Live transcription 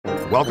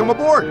welcome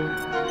aboard.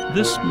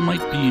 This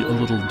might be a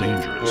little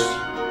dangerous.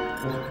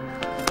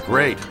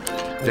 Great.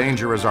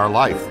 Danger is our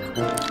life.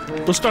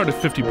 We'll start at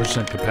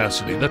 50%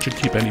 capacity. That should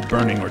keep any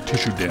burning or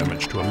tissue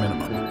damage to a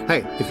minimum.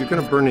 Hey, if you're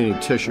gonna burn any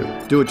tissue,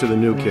 do it to the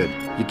new kid.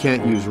 You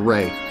can't use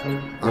Ray.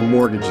 Our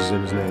mortgage is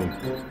in his name.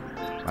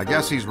 I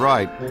guess he's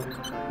right.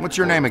 What's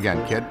your name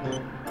again, kid?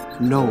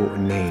 No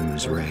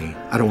names, Ray.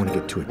 I don't want to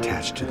get too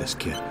attached to this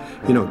kid.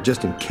 You know,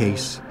 just in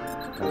case.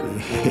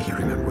 You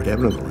remember what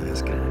happened to the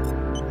last guy.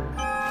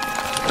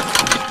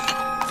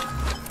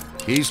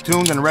 He's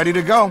tuned and ready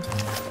to go.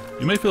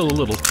 You may feel a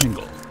little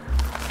tingle.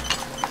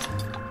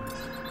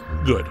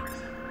 Good.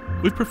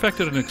 We've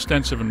perfected an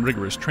extensive and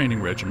rigorous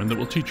training regimen that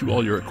will teach you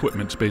all your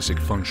equipment's basic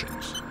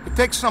functions. It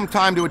takes some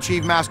time to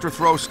achieve master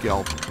throw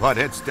skill, but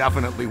it's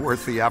definitely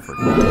worth the effort.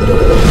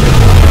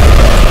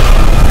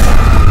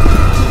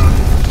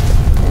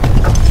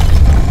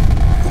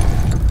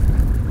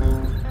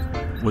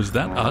 Was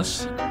that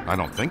us? I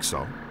don't think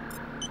so.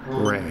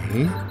 Ray?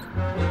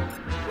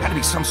 Had to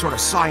be some sort of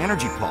psi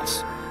energy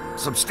pulse.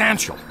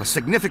 Substantial, a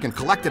significant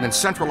collected and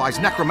centralized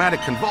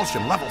necromantic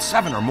convulsion, level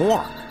 7 or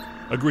more.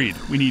 Agreed.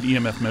 We need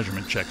EMF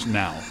measurement checks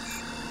now.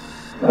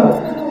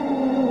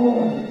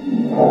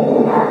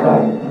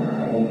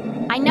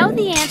 I know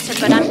the answer,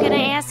 but I'm gonna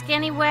ask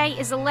anyway.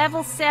 Is a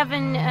level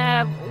 7,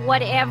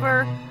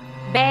 whatever,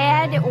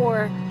 bad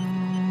or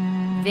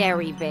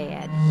very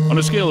bad? On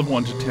a scale of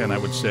 1 to 10, I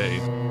would say...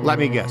 Let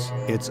me guess,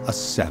 it's a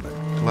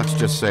 7. Let's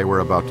just say we're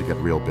about to get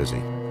real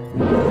busy.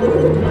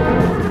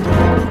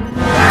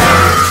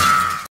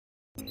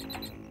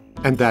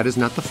 And that is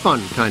not the fun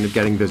kind of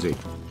getting busy.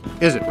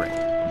 Is it,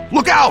 Ray?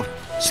 Look out!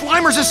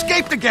 Slimer's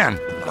escaped again!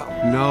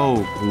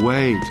 No,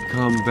 wait,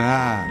 come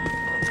back.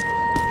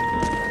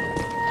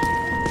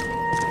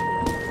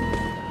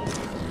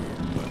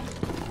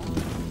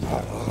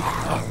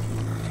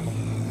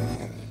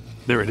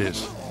 There it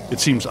is. It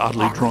seems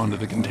oddly drawn to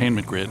the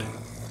containment grid.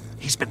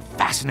 He's been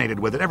fascinated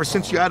with it ever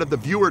since you added the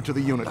viewer to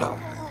the unit.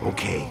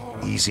 Okay,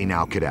 easy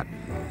now, cadet.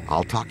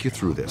 I'll talk you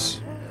through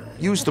this.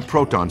 Use the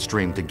proton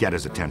stream to get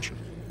his attention.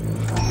 No,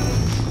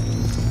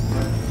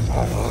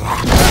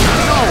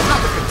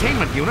 not the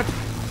containment unit.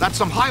 That's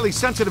some highly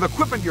sensitive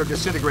equipment you're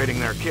disintegrating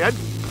there, kid.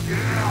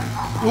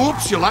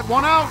 Oops, you let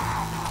one out.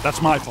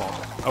 That's my fault.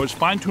 I was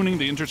fine-tuning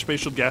the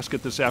interspatial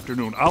gasket this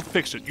afternoon. I'll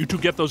fix it. You two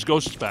get those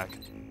ghosts back.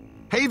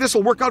 Hey,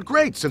 this'll work out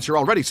great since you're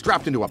already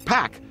strapped into a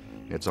pack.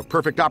 It's a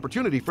perfect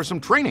opportunity for some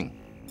training.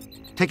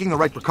 Taking the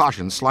right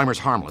precautions, Slimer's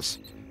harmless.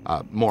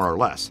 More or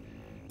less.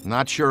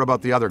 Not sure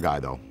about the other guy,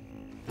 though.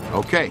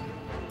 Okay,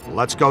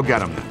 let's go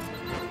get him then.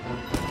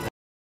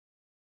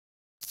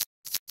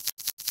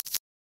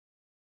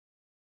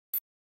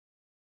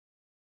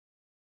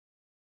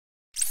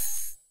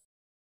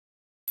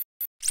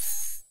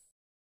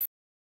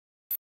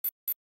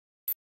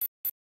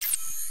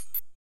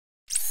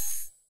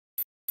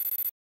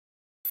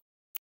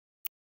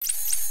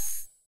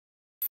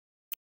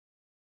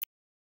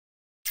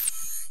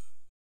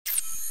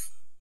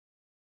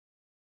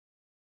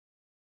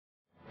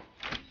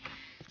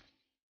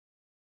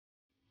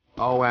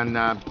 Oh, and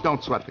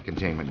don't sweat the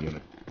containment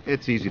unit.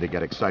 It's easy to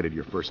get excited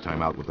your first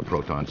time out with the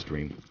proton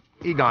stream.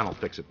 Egon will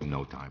fix it in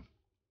no time.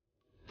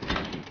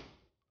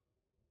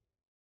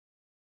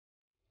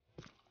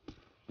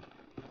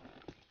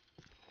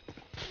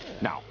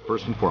 Now,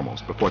 first and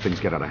foremost, before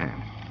things get out of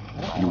hand,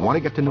 you want to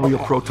get to know your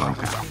proton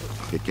pack.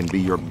 It can be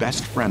your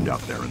best friend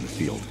out there in the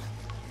field.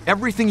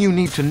 Everything you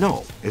need to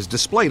know is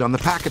displayed on the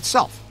pack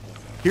itself.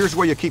 Here's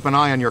where you keep an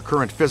eye on your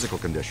current physical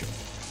condition.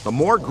 The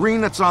more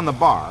green that's on the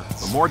bar,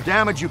 the more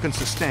damage you can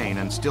sustain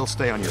and still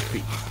stay on your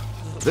feet.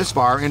 This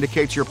bar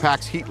indicates your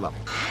pack's heat level.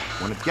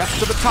 When it gets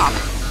to the top,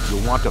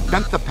 you'll want to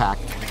vent the pack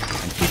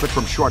and keep it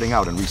from shorting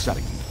out and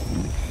resetting.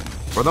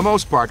 For the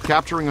most part,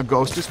 capturing a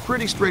ghost is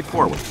pretty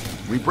straightforward.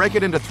 We break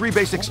it into 3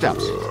 basic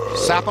steps: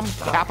 sap them,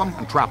 cap them,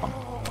 and trap them.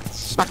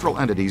 Spectral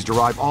entities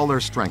derive all their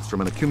strength from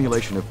an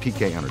accumulation of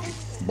PK energy.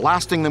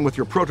 Blasting them with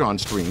your proton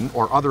stream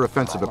or other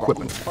offensive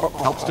equipment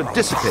helps to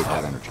dissipate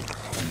that energy.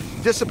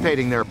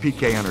 Dissipating their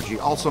PK energy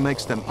also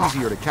makes them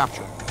easier to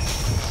capture.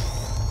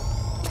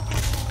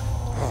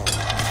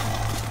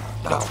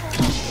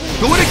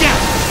 Do it again!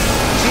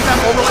 See that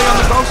overlay on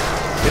the ghost?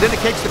 It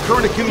indicates the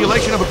current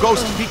accumulation of a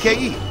ghost's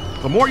PKE.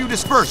 The more you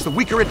disperse, the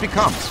weaker it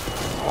becomes.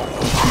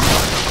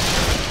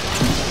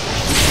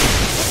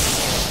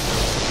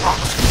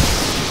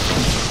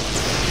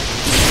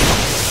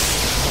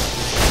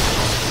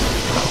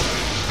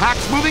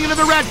 Pack's moving into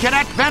the red,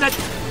 cadet. Vent it!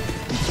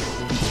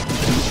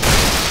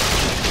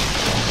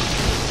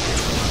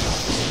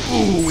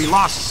 Ooh, we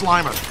lost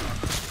Slimer.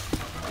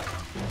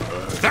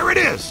 There it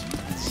is!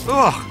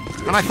 Ugh,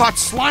 and I thought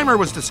Slimer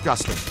was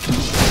disgusting.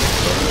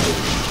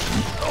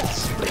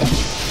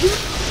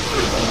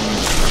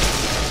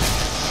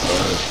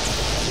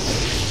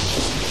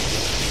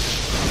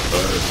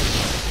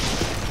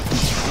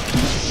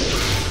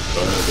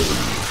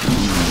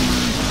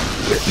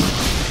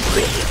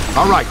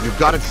 All right, you've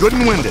got it good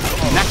and winded.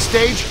 Next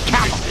stage,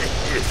 cap.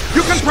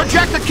 You can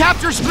project the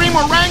capture stream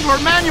or wrangler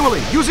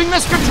manually using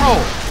this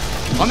control.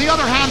 On the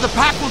other hand, the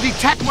pack will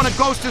detect when a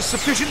ghost is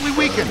sufficiently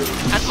weakened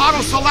and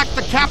auto-select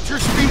the capture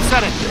stream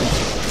setting.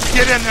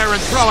 Get in there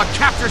and throw a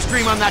capture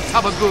stream on that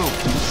tub of goo.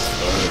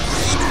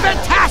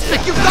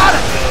 Fantastic! You got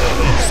it!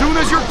 As soon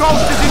as your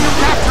ghost is in your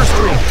capture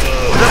stream,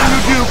 whatever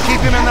you do,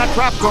 keep him in that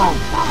trap cone.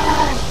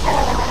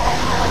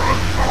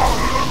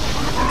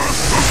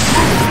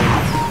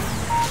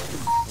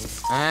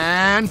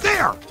 And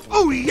there!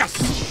 Oh, yes!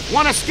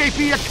 One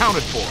escapee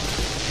accounted for.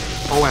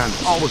 Oh, and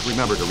always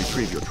remember to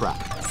retrieve your trap.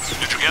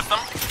 Did you get them?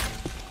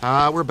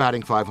 We're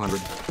batting 500.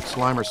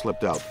 Slimer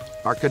slipped out.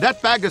 Our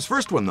cadet bagged his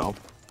first one, though.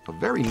 A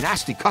very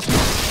nasty customer.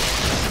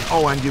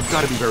 Oh, and you've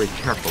got to be very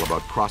careful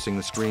about crossing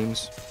the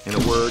streams. In a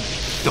word,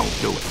 don't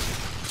do it.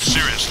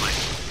 Seriously?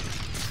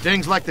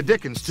 Stings like the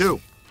dickens,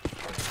 too.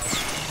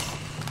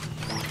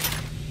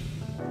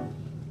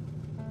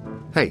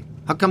 Hey,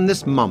 how come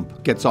this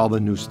mump gets all the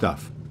new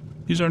stuff?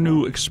 He's our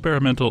new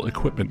experimental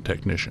equipment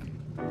technician.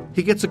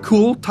 He gets a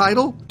cool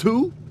title,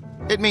 too?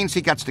 It means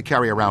he gets to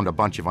carry around a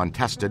bunch of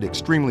untested,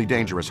 extremely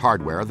dangerous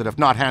hardware that, if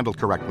not handled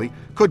correctly,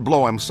 could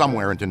blow him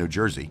somewhere into New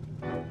Jersey.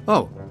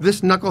 Oh,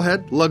 this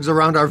knucklehead lugs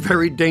around our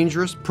very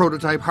dangerous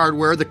prototype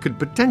hardware that could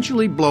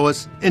potentially blow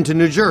us into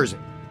New Jersey.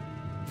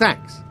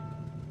 Thanks.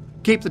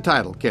 Keep the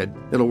title, kid.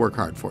 It'll work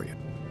hard for you.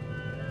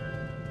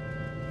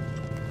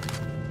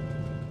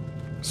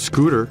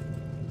 Scooter,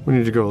 we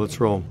need to go. Let's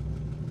roll.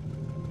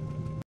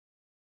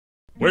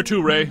 Where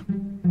to, Ray?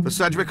 The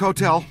Sedgwick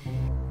Hotel.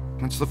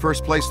 It's the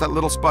first place that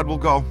little spud will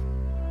go.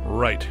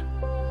 Right.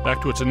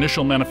 Back to its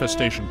initial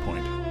manifestation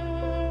point.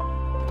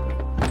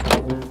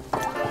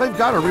 They've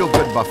got a real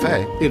good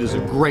buffet. It is a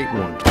great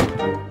one.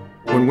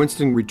 When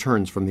Winston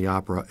returns from the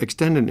opera,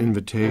 extend an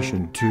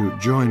invitation to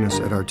join us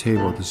at our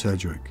table at the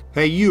Sedgwick.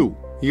 Hey,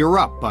 you're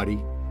up,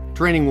 buddy.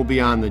 Training will be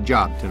on the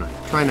job tonight.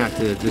 Try not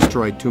to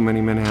destroy too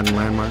many Manhattan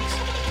landmarks.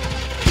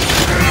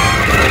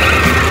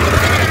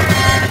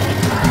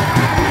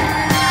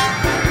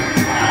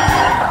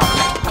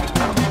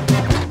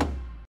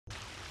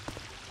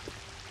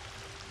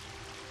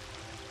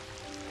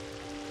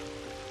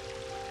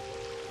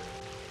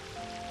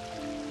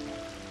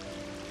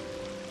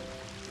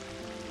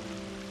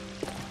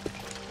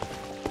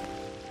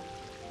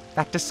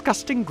 That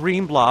disgusting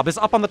green blob is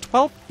up on the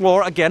 12th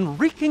floor again,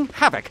 wreaking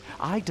havoc.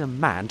 I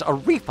demand a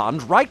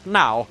refund right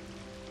now.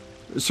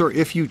 Sir,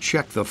 if you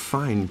check the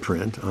fine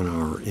print on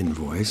our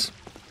invoice...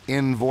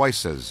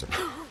 Invoices.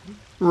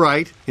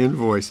 Right,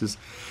 invoices.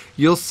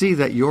 You'll see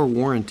that your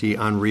warranty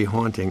on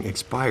rehaunting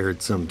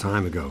expired some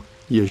time ago.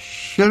 You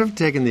should have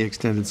taken the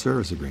extended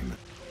service agreement.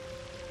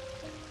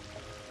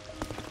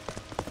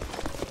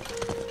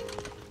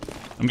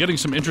 I'm getting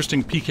some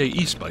interesting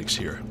PKE spikes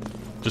here.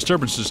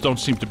 Disturbances don't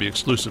seem to be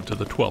exclusive to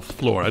the 12th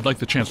floor. I'd like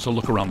the chance to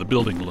look around the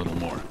building a little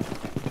more.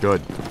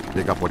 Good.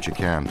 Dig up what you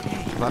can.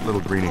 That little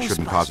greenie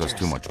shouldn't cause us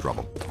too much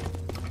trouble.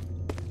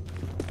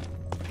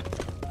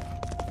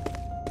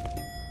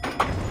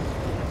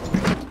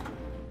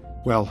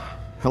 Well,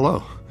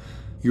 hello.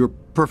 You're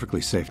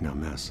perfectly safe now,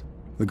 Miss.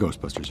 The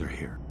Ghostbusters are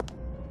here.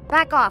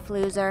 Back off,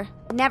 loser.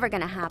 Never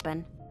gonna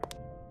happen.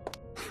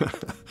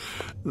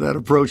 That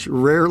approach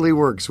rarely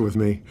works with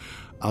me.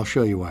 I'll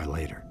show you why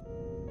later.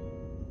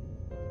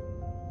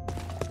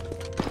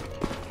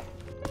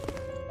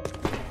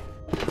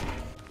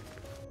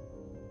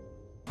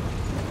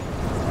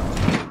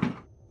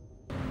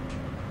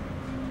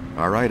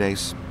 All right,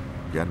 Ace.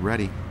 Get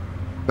ready.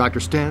 Dr.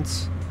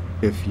 Stantz,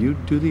 if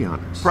you'd do the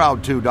honors.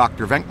 Proud to,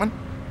 Dr. Venkman.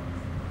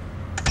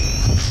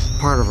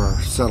 Part of our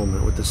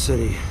settlement with the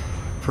city,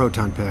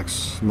 proton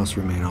packs must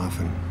remain off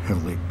in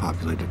heavily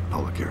populated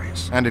public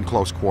areas. And in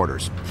close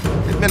quarters.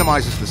 It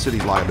minimizes the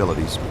city's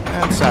liabilities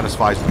and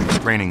satisfies the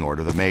restraining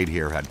order the maid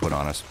here had put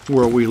on us.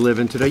 World we live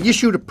in today, you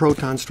shoot a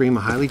proton stream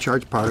of highly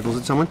charged particles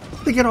at someone,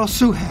 they get all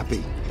Sue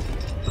happy.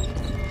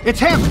 It's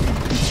him!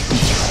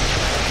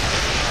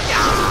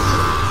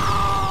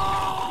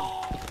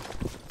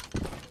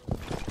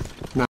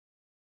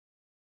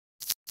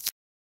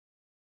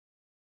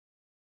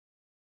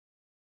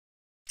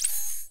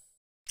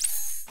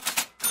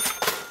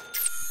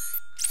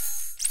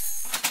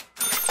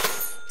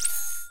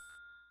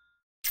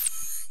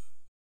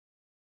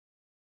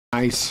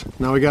 Nice.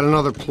 Now we got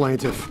another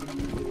plaintiff.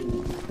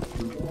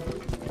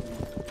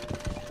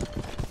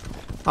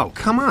 Oh,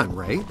 come on,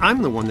 Ray.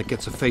 I'm the one that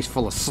gets a face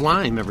full of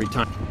slime every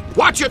time.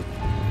 Watch it!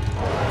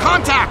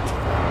 Contact!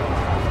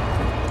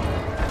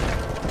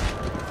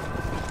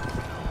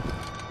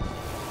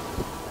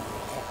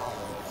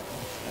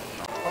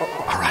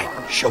 All right,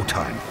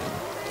 showtime.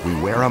 We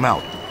wear him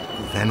out,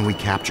 then we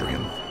capture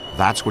him.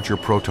 That's what your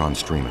proton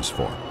stream is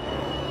for.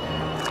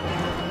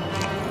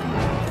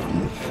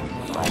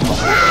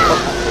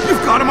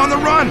 You've got him on the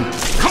run!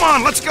 Come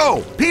on, let's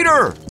go!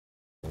 Peter!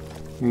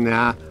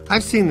 Nah,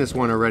 I've seen this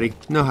one already.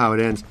 Know how it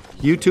ends.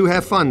 You two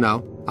have fun,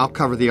 though. I'll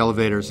cover the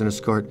elevators and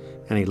escort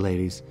any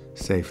ladies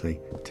safely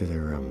to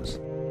their rooms.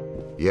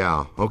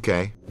 Yeah,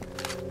 okay.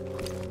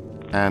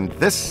 And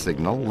this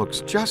signal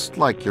looks just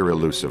like your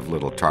elusive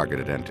little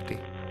targeted entity.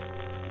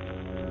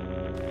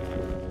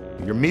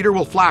 Your meter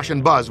will flash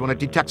and buzz when it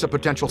detects a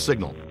potential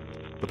signal.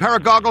 The pair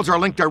of goggles are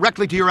linked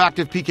directly to your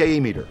active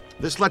PKE meter.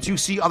 This lets you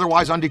see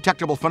otherwise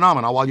undetectable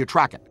phenomena while you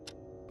track it.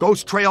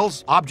 Ghost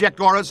trails, object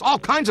auras, all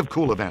kinds of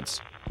cool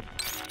events.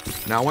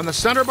 Now, when the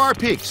center bar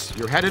peaks,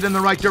 you're headed in the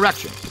right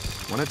direction.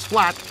 When it's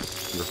flat,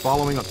 you're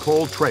following a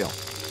cold trail.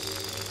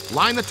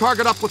 Line the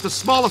target up with the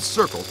smallest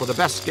circle for the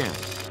best scan.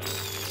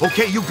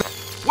 Okay, you go.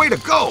 Way to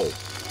go!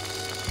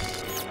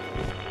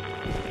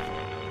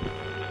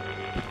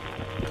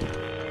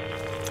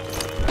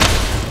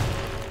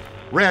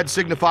 Red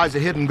signifies a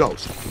hidden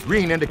ghost.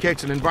 Green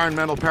indicates an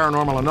environmental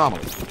paranormal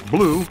anomaly.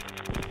 Blue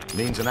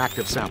means an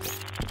active sample.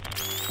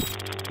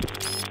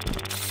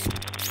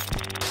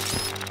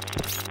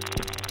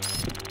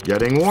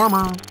 Getting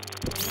warmer.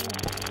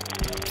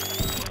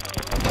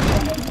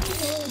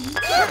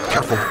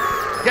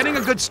 Careful. Getting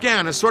a good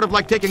scan is sort of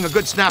like taking a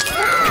good snap.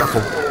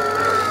 Careful.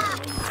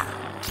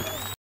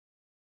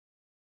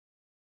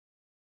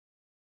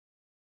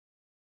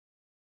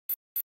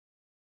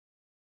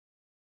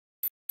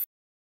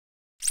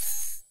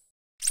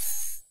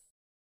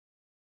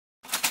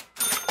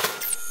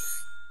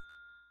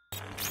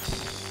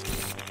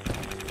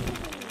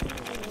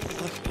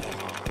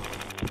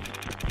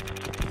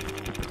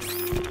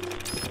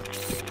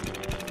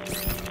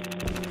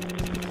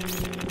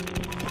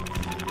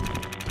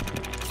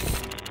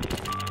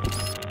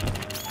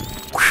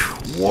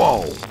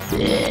 Whoa!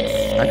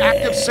 An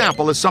active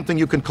sample is something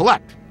you can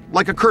collect,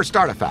 like a cursed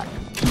artifact.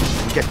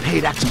 We get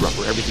paid extra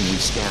for everything we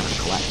scan and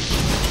collect.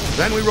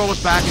 Then we roll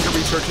it back into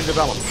research and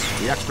development.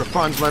 The extra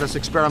funds let us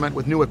experiment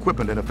with new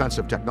equipment and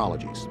offensive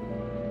technologies,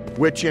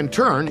 which in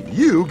turn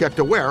you get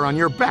to wear on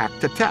your back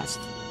to test.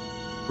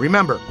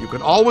 Remember, you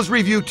can always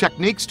review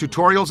techniques,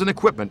 tutorials, and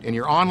equipment in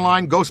your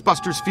online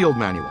Ghostbusters field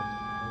manual.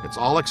 It's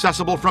all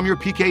accessible from your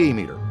PKE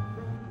meter.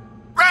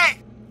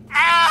 Ray!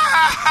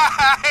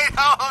 I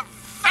don't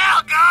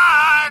feel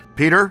good!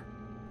 Peter,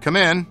 come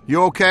in.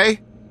 You okay?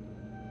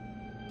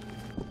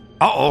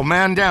 Uh-oh,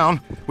 man down.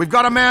 We've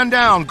got a man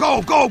down.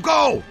 Go, go,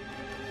 go!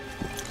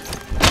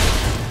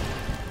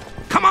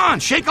 Come on,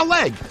 shake a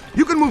leg.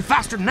 You can move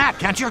faster than that,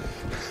 can't you?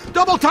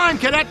 Double time,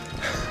 cadet!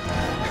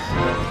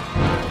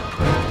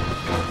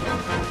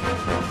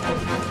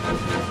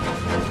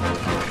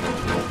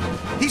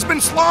 He's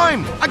been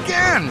slimed!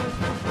 Again!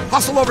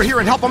 Hustle over here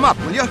and help him up,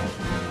 will you?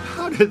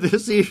 How did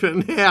this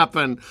even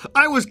happen?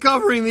 I was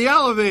covering the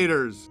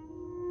elevators.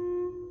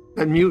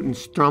 That mutant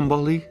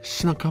Stromboli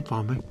snuck up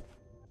on me.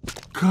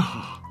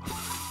 God,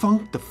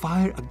 funked the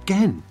fire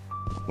again.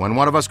 When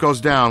one of us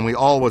goes down, we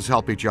always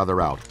help each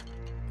other out.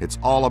 It's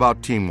all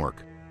about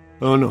teamwork.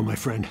 Oh no, my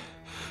friend.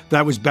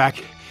 That was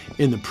back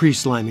in the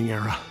pre-sliming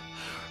era.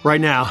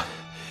 Right now,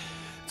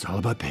 it's all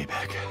about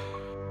payback.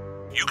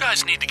 You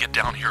guys need to get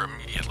down here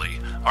immediately.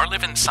 Our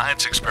living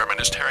science experiment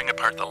is tearing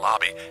apart the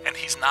lobby, and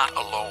he's not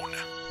alone.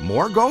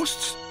 More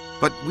ghosts?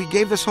 But we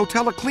gave this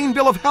hotel a clean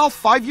bill of health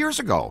 5 years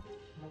ago.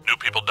 New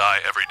people die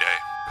every day.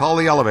 Call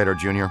the elevator,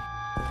 Junior.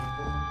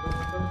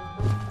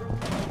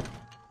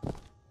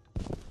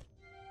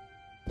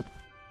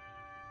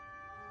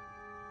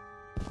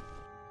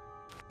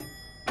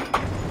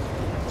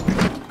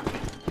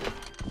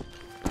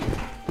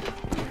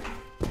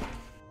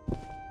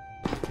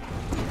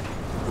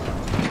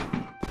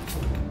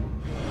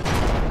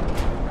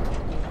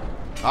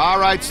 All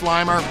right,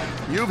 Slimer.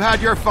 You've had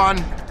your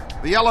fun.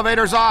 The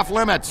elevator's off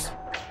limits.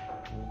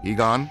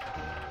 Egon,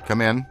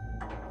 come in.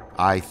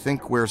 I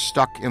think we're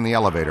stuck in the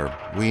elevator.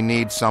 We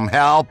need some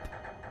help.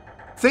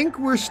 Think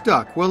we're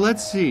stuck. Well,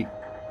 let's see.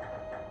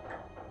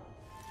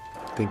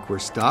 Think we're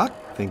stuck?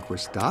 Think we're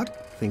stuck?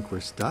 Think we're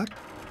stuck?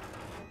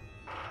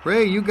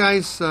 Ray, you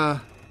guys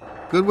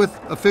good with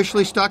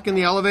officially stuck in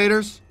the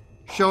elevators?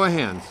 Show of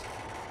hands.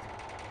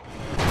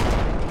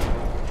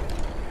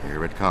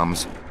 Here it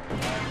comes.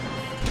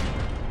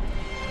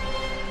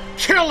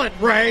 Kill it,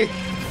 Ray!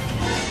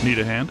 Need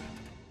a hand?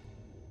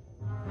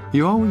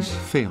 You always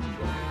fail me,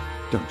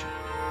 don't you?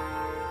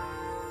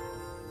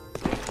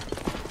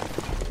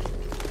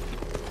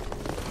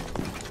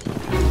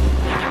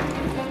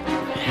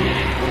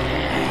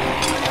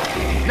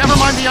 Never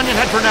mind the onion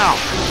head for now.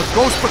 The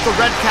ghost with the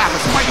red cap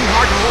is fighting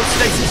hard to hold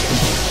stasis.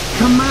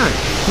 Come on,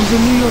 he's a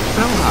New York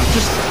bellhop.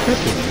 Just step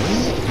in,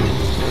 will you?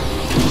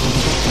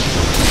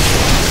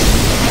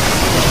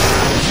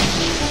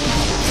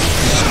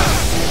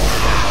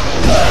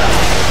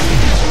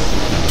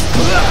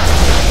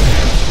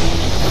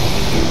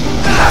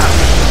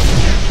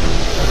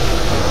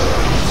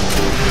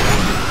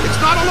 It's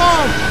not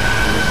alone!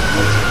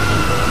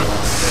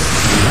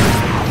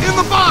 In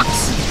the box!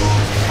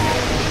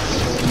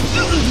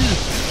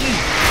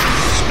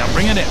 Now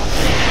bring it in.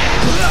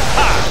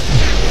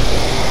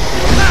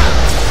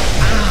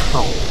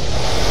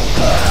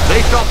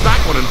 They felt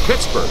that one in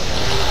Pittsburgh.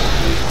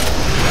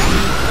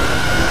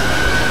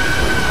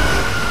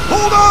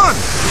 Hold on!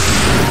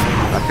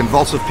 That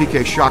convulsive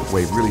PK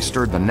shockwave really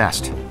stirred the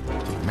nest.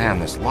 Man,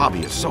 this lobby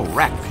is so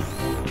wrecked.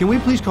 Can we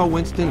please call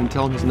Winston and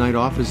tell him his night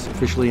off is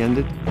officially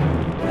ended?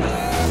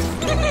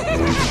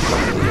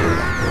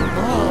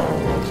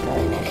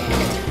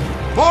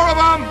 Four of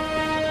them!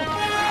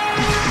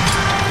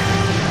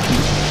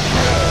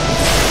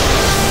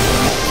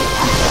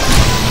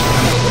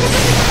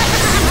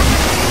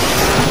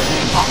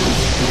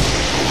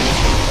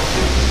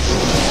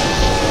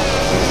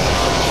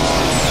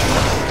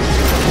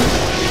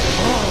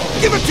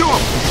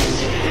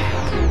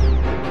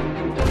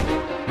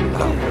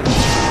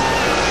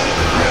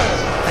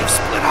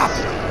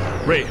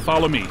 Ray,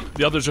 follow me.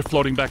 The others are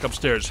floating back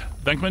upstairs.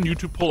 Venkman, you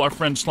two pull our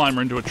friend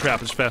Slimer into a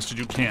trap as fast as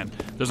you can.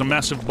 There's a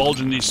massive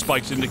bulge in these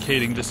spikes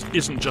indicating this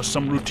isn't just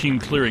some routine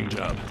clearing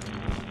job.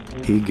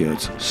 He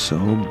gets so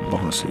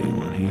bossy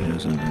when he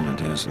hasn't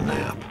had his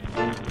nap.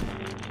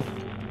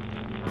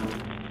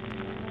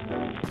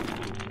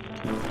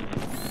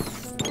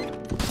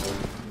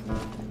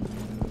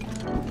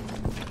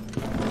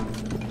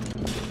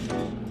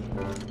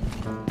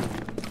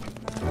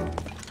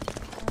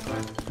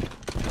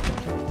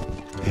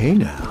 Hey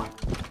now,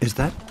 is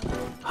that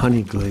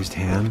honey glazed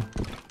ham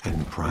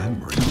and prime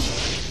rib?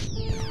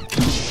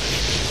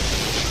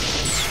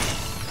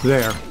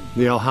 There,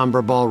 the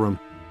Alhambra Ballroom.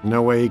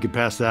 No way he could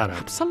pass that up.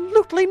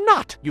 Absolutely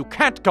not! You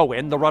can't go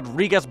in. The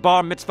Rodriguez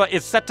bar mitzvah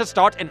is set to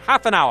start in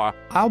half an hour.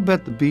 I'll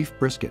bet the beef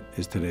brisket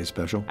is today's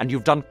special. And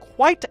you've done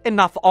quite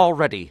enough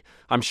already.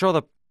 I'm sure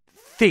the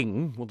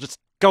thing will just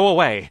go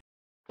away.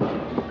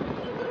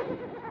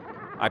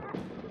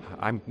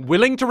 I'm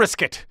willing to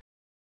risk it.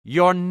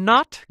 You're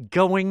not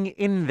going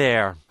in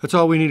there. That's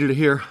all we needed to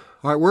hear.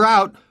 All right, we're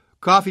out.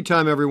 Coffee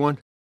time, everyone.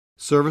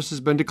 Service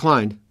has been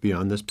declined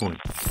beyond this point.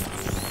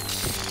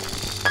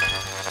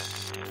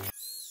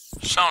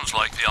 Sounds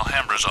like the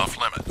Alhambra's off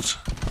limits.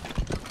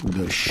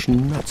 The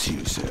schnutz,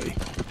 you say?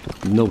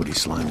 Nobody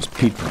slimes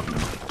Pete Putnam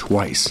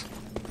twice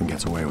and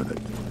gets away with it.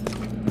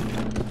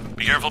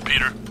 Be careful,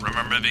 Peter.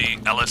 Remember the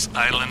Ellis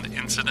Island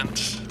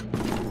incident?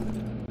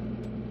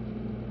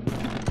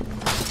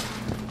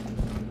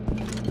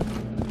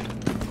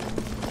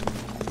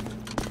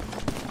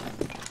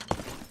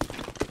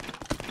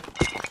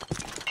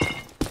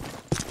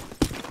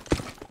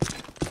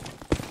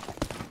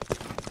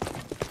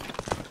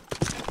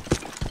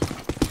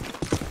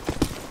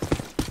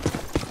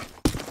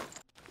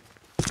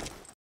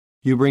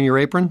 You bring your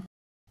apron?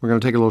 We're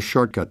going to take a little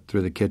shortcut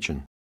through the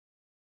kitchen.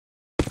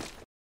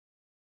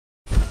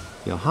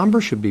 The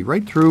Alhambra should be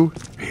right through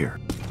here.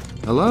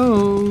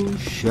 Hello,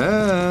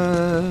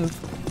 chef.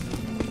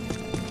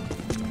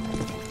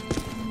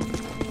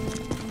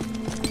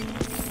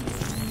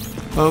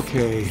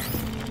 Okay,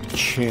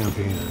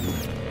 champion.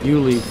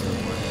 You lead the way.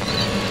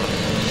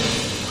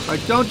 All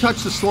right, don't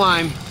touch the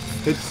slime.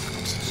 It's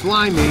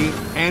slimy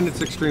and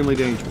it's extremely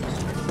dangerous.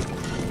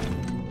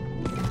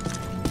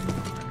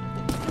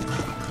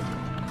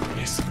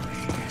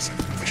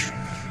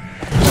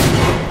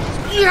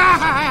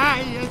 Yeah,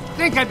 you'd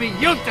think I'd be used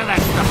to that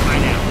stuff by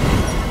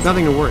now.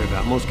 Nothing to worry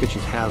about. Most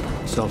kitchens have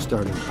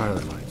self-starting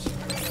pilot lights.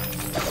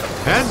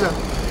 Heads up.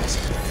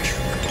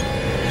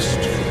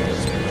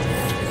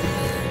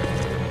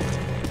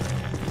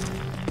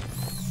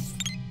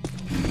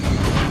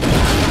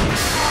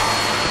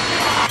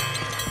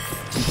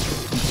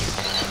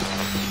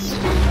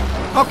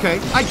 Okay,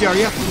 I dare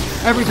you.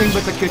 Everything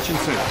but the kitchen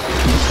sink.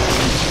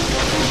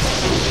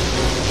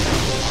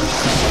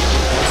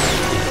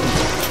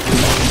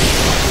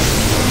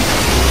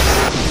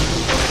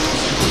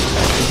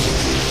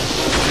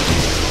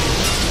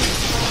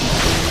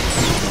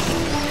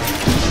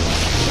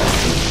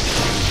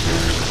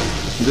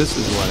 This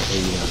is what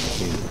AEF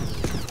came.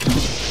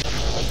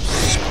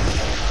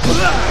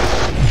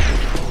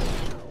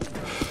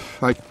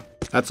 Right,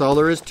 that's all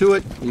there is to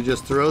it. You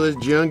just throw this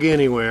junk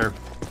anywhere.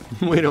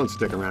 We don't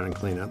stick around and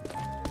clean up.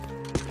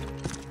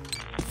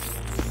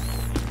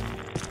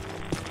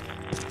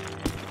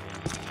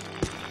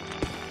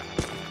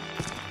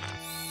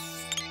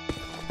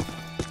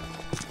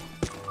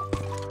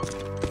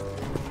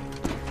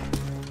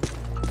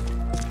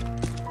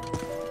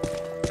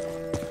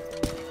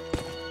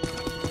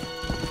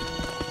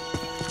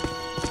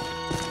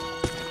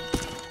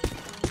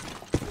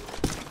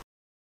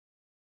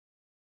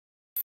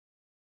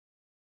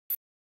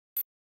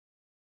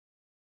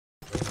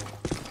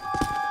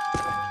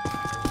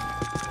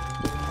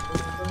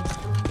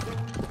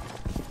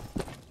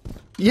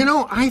 You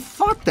know, I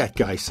thought that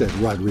guy said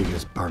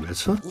Rodriguez bar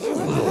mitzvah.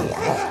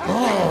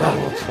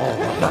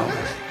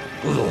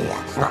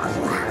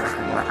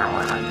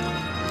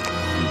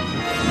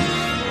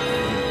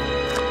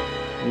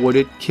 Would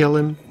it kill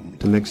him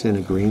to mix in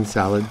a green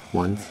salad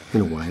once in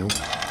a while?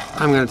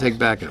 I'm going to take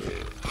backup.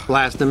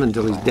 Blast him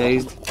until he's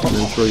dazed, and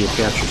then throw your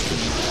capture stream.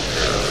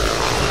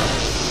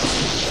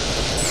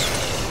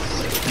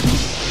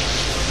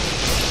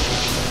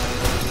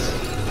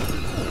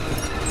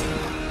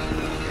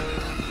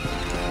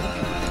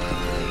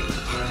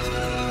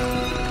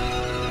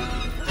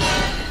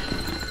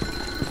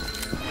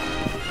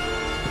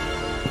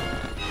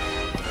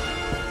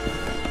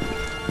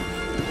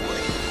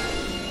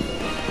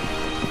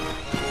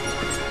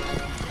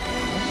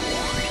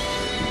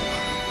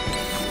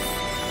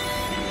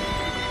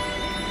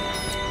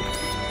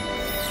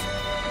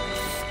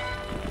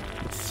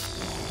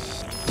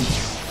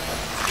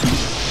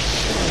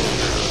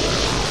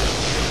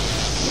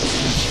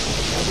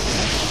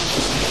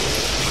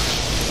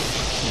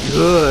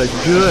 Good,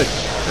 good.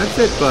 That's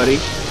it, buddy.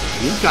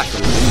 You've got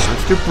the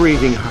monster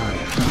breathing hard.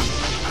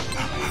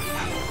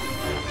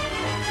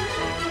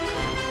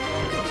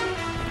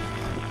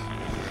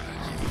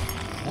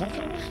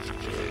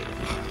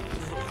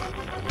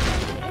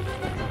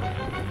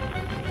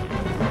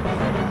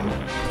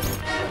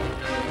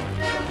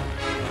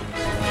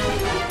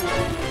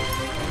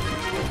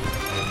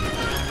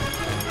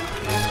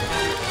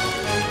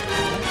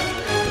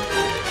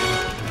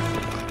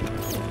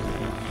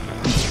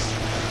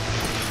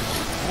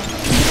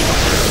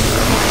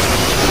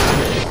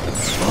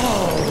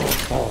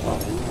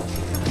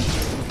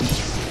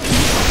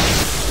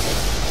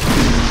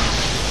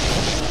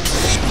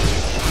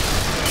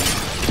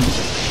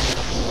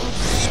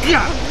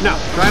 Yeah. Now,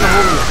 try to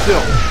hold him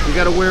still. You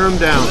gotta wear him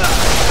down.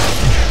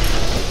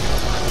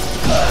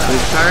 When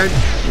he's tired,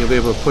 you'll be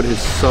able to put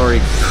his sorry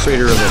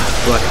crater of a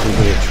butt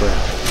into a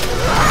trap.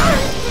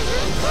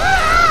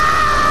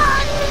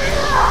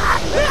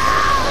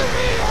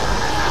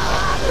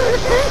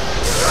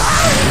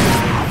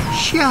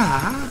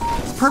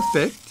 Yeah,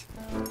 perfect.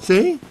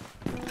 See?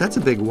 That's a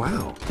big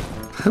wow.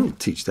 That'll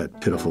teach that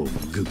pitiful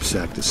goop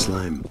sack to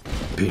slime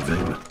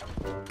P-Vega.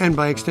 And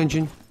by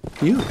extension,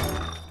 you.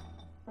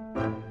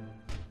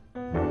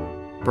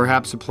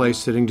 Perhaps a place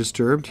sitting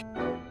disturbed,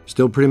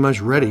 still pretty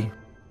much ready.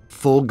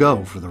 Full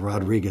go for the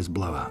Rodriguez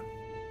blowout.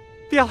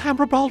 The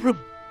Alhambra Ballroom!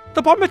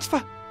 The bar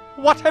mitzvah!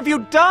 What have you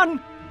done?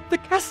 The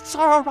guests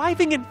are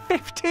arriving in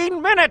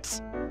 15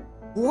 minutes!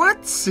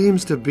 What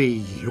seems to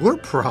be your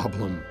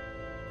problem?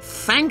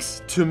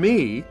 Thanks to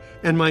me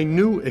and my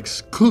new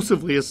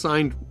exclusively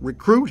assigned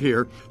recruit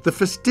here, the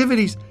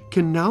festivities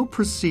can now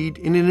proceed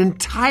in an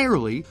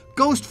entirely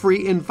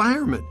ghost-free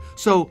environment.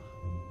 So,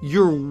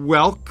 you're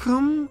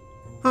welcome,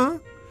 huh?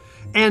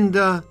 And,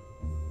 to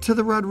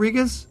the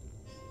Rodriguez,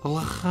 a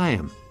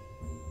l'chaim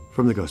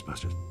from the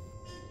Ghostbusters.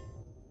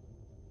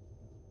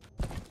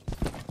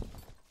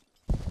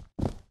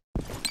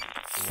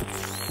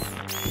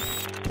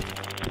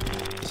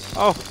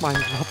 Oh, my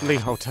lovely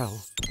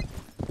hotel.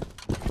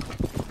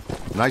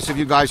 Nice of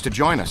you guys to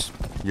join us.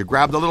 You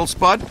grabbed the little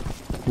spud?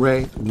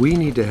 Ray, we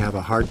need to have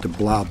a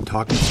heart-to-blob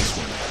talk with this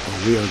one,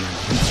 or we are going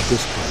to reach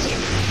this part.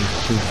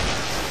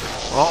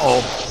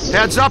 Uh-oh.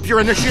 Heads up, your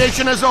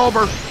initiation is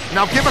over.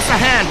 Now give us a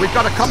hand. We've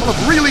got a couple of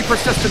really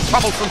persistent,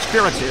 troublesome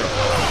spirits here.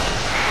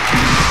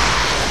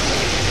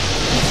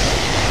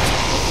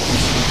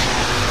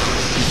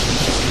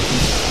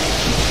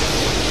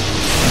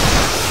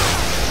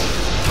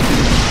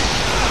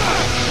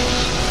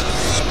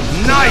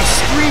 Nice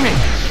screaming.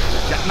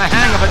 Getting the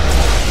hang of it.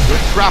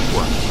 Good trap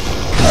work.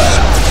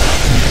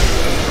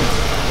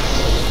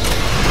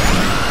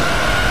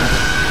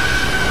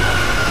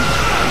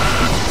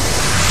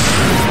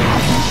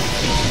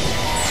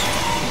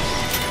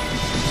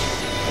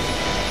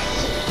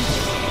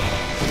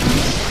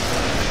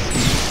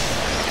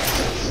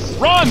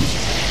 Run!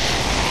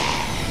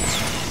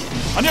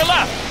 On your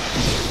left!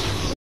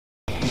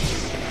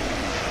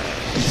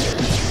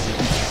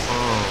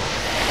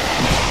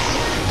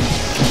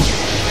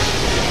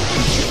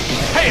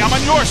 Hey, I'm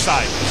on your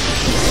side!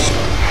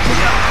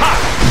 Ha!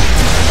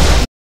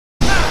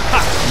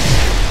 Ha!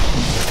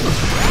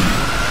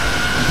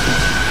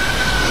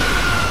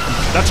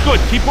 That's good,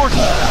 keep working.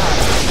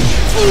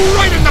 Ooh,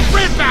 right in the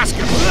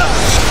breadbasket!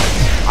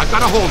 I've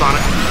got a hold on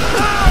it.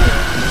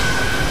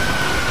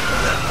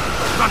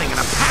 Running in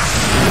a pack.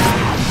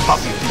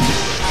 Above you.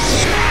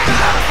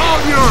 All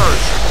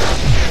yours!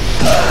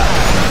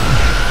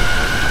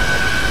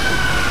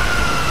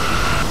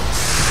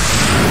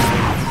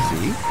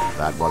 See?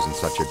 That wasn't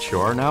such a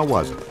chore, now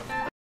was it?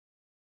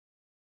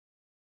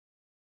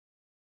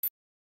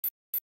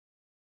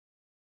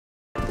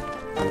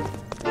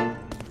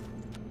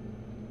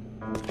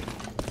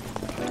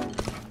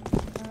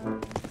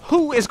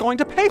 Who is going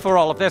to pay for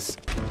all of this?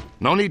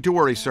 No need to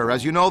worry, sir.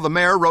 As you know, the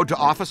mayor rode to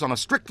office on a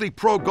strictly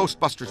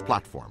pro-Ghostbusters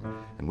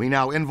platform, and we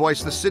now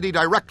invoice the city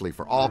directly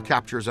for all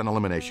captures and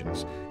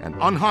eliminations. And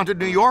unhaunted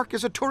New York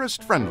is a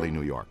tourist-friendly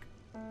New York.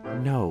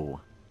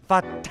 No.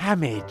 The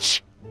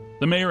damage.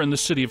 The mayor and the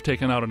city have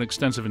taken out an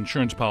extensive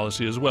insurance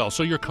policy as well,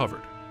 so you're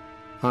covered.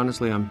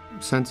 Honestly, I'm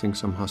sensing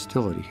some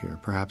hostility here.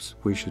 Perhaps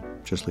we should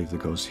just leave the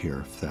ghosts here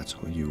if that's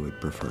what you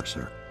would prefer,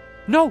 sir.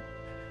 No.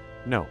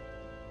 No.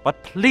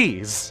 But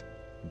please,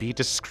 be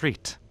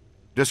discreet.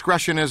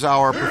 Discretion is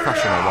our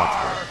professional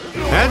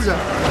watchword. Heads up!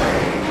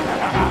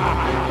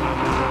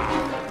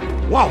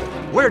 Whoa!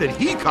 Where did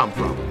he come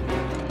from?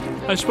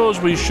 I suppose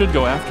we should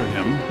go after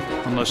him,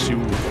 unless you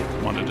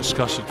want to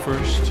discuss it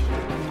first.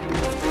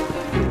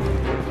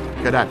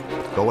 Cadet,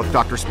 go with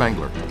Dr.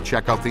 Spengler.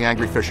 Check out the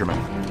angry fisherman.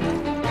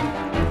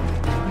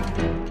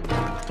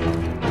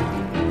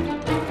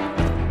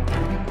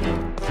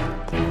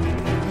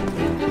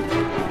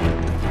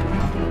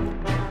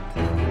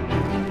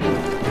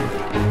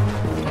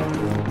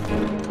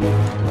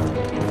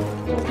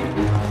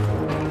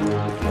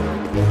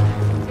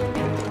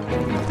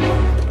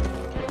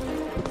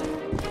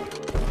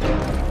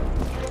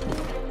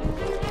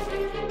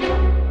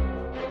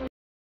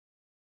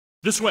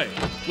 This way.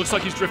 Looks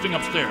like he's drifting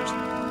upstairs.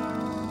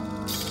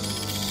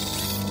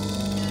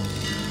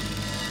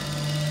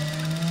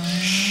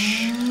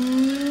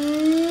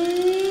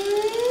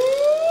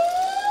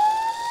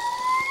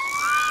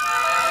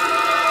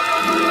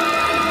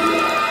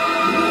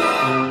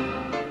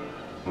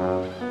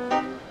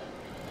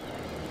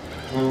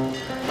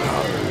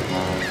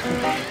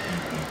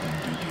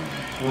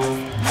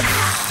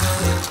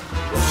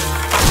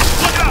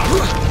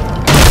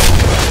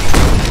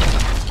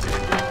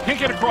 Can't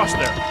get across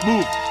there.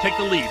 Move. Take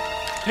the lead.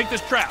 Take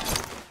this trap.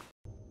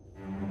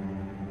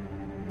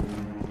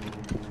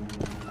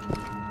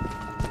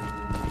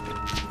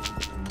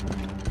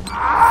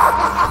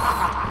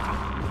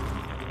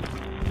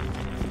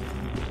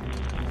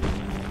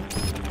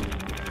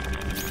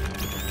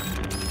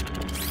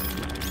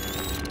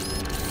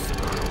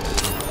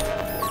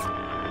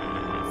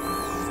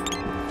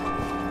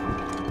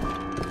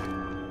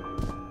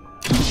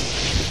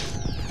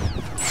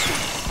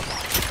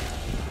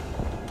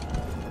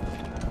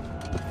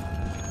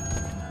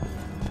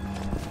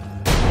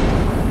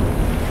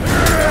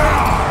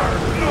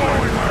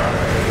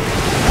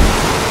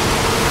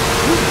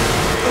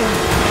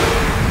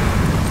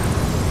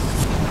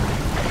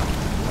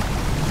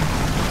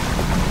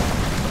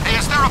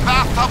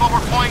 bathtub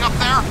overflowing up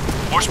there?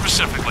 More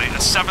specifically, a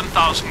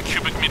 7,000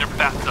 cubic meter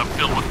bathtub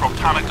filled with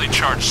protonically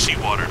charged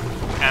seawater.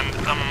 And,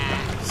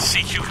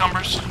 sea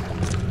cucumbers?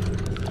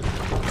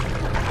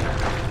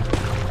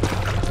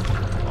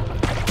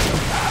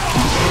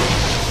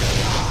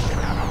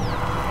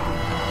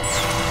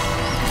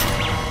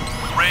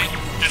 Ray,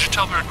 did you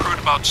tell the recruit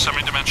about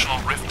semi-dimensional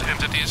rift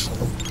entities?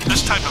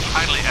 This type of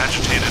highly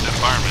agitated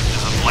environment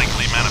is a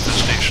likely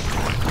manifestation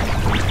for it.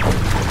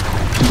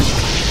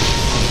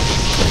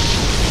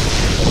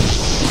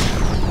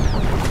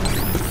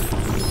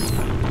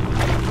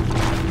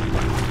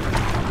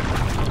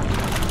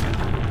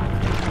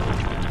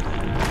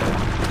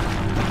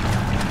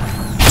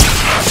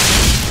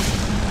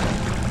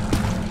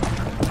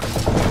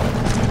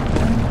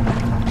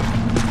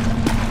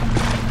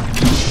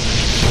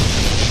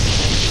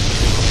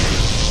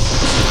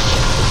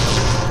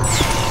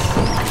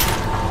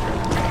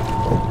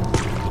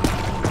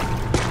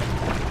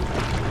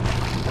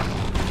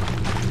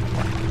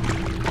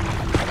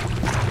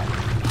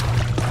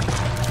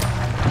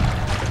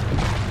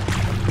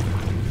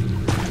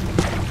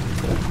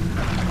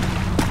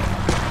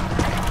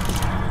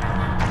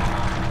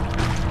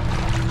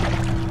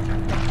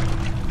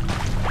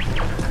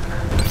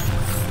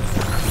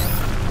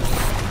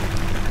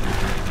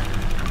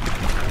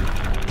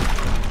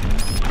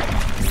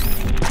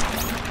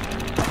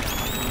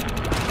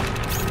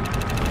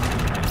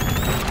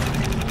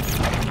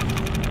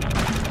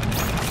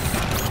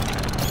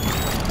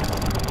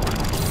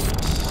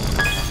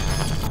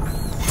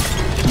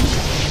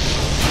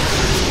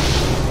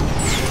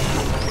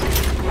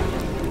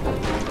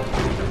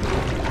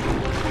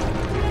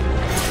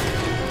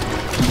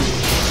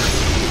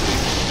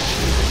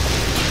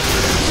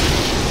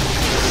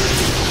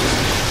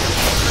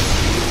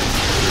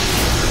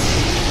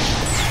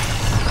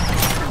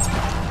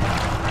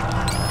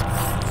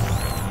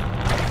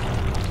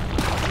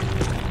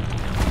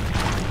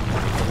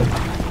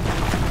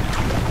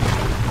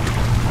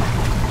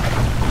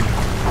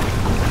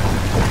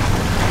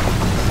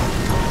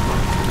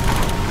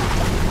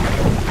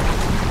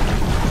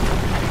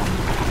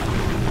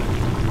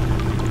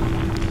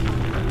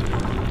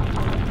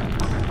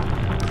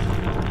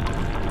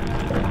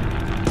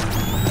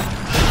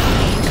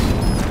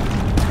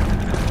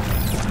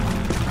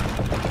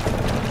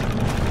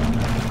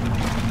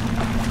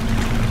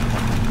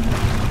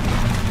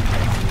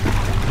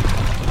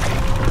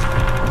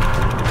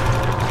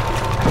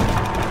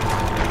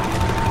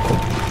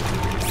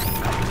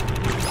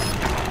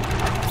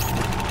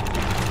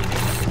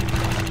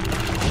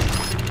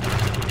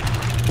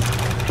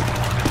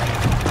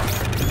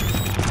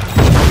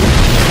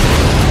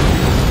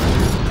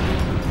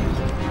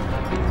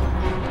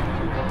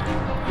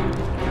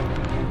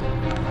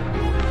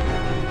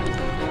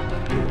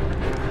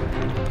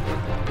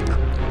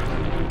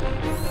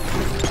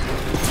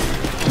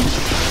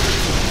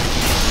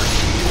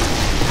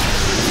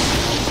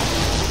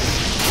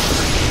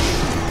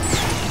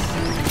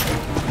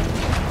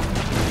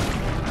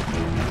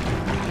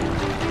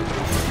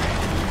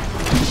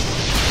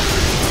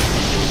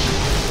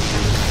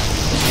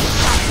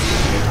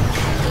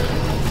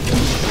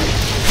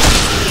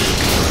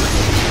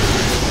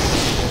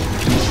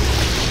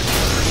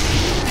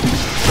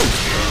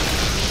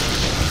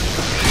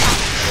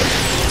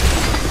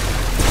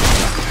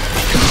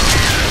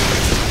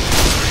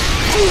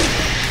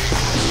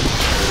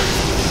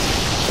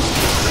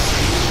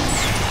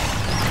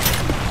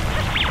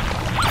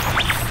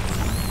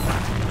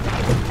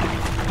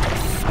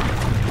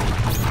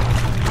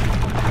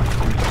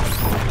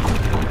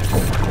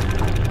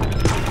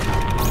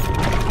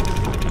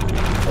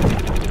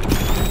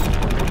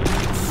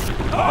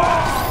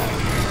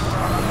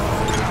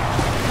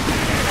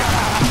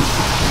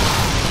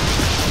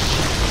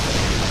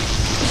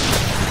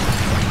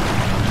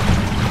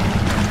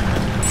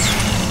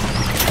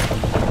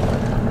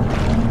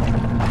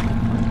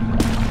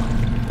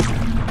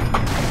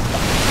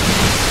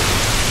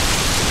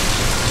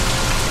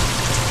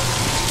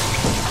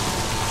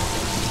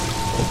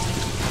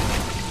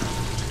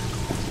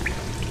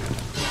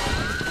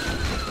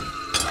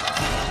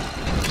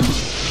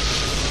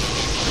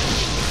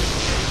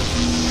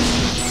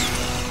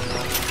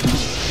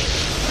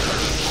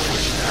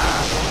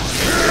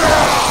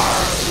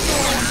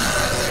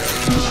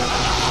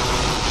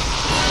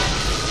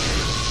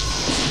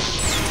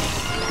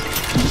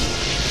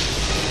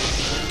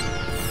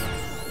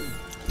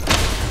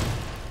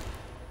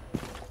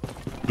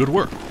 Good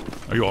work.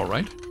 Are you all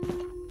right?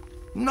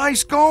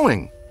 Nice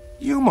going.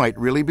 You might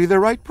really be the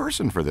right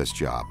person for this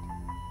job.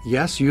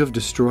 Yes, you have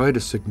destroyed a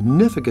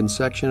significant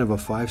section of a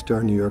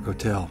 5-star New York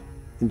hotel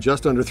in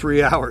just under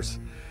 3 hours.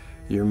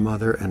 Your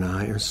mother and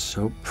I are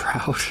so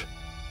proud.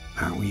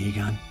 Aren't we,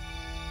 Egon?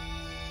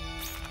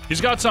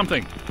 He's got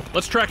something.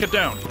 Let's track it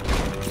down.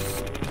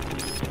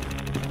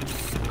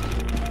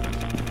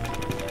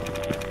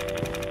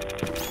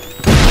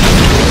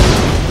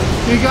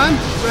 Egon?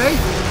 Ray?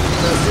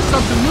 This is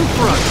something new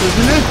for us,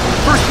 isn't it?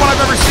 First one I've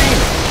ever seen.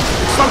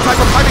 It's some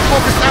type of highly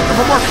focused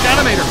anthropomorphic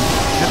animator.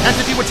 An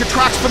entity which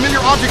attracts familiar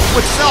objects to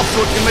itself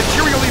so it can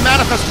materially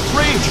manifest its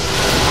rage.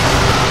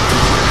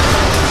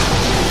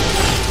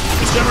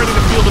 It's generating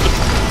a field of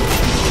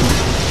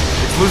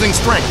It's losing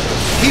strength.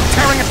 Keep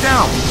tearing it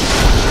down.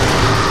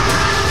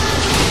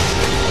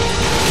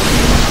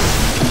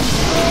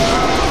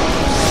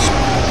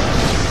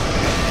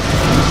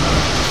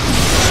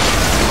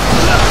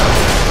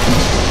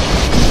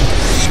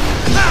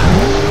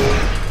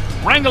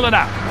 Wrangle it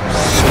out.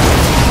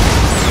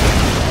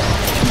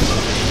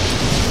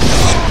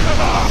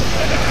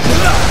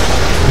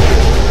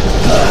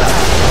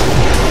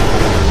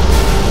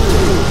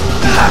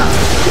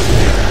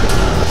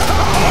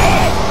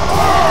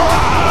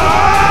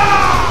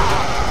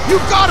 You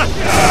got it!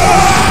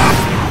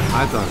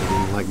 I thought I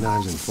didn't like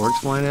knives and forks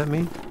flying at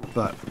me,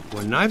 but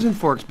when knives and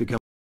forks become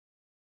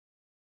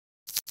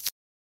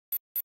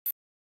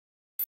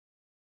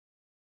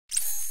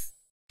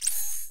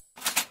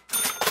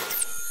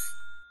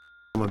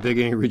a big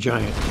angry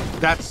giant,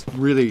 that's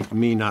really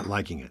me not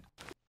liking it.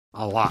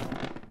 A lot.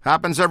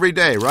 Happens every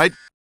day, right?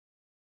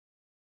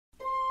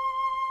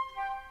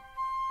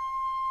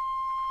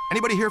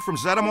 Anybody here from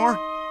Zetamore?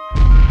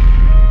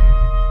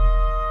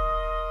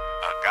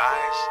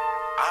 Guys,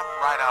 I'm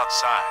right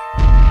outside,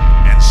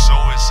 and so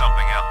is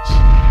something else.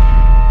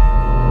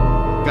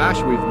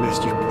 Gosh, we've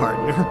missed you,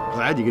 partner.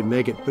 Glad you could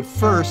make it. But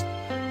first,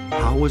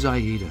 how was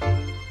Aida?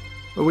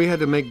 Well, we had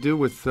to make do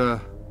with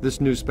this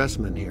new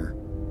specimen here.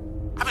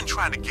 I've been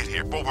trying to get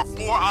here for over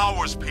 4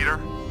 hours, Peter.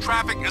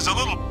 Traffic is a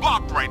little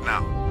blocked right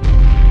now.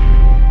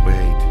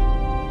 Wait.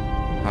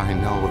 I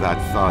know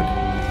that thud.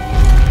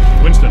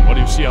 Winston, what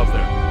do you see out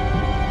there?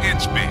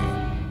 It's big.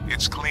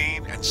 It's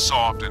clean and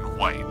soft and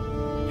white.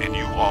 And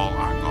you all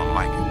aren't gonna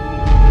like it.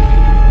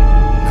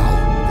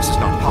 No, this is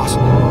not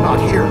possible. Not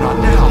here, not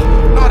now,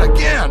 not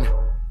again!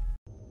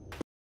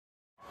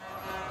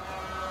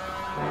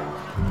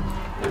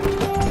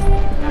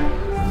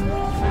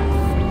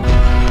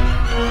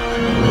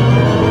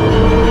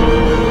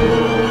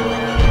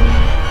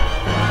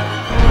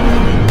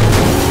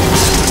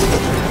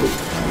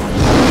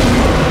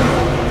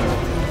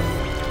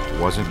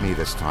 Wasn't me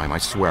this time, I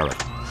swear it.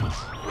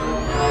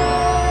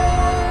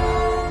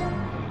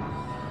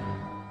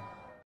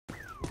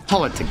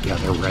 Pull it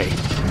together, Ray.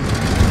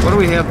 What do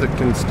we have that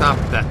can stop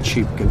that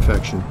cheap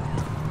confection?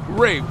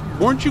 Ray,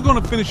 weren't you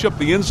going to finish up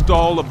the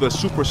install of the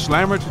Super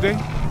Slammer today?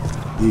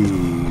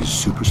 The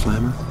Super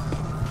Slammer?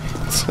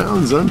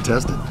 Sounds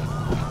untested.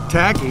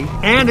 Tacky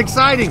and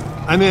exciting.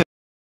 I'm in.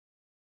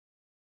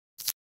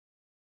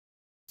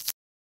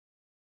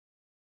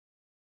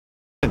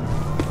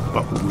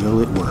 But will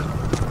it work?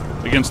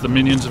 Against the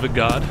minions of a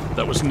god?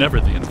 That was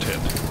never the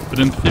intent. But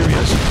in theory,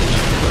 I suppose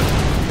it could.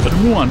 But a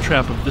muon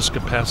trap of this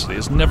capacity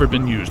has never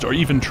been used or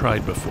even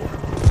tried before.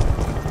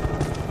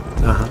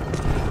 Uh-huh.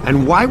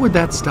 And why would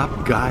that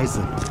stop guys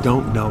that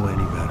don't know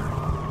any better?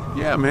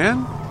 Yeah,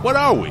 man. What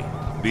are we?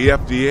 The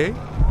FDA?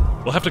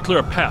 We'll have to clear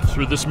a path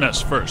through this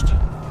mess first.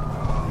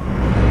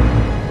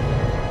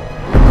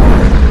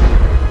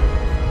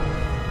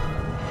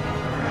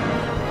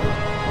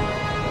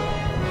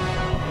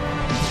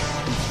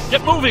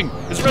 Get moving!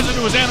 This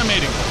residue is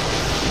animating.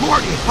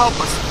 Morty, help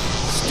us!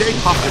 Stay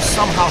Puft is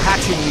somehow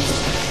hatching these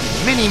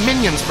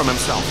mini-minions from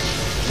himself.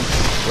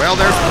 Well,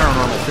 there's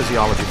paranormal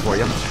physiology for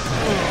you.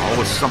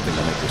 Always something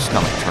to make your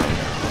stomach turn.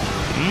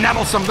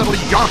 Nettlesome little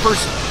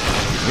yarpers!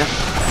 Yep,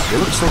 they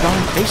look so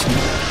darn tasty.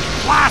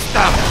 Blast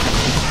them!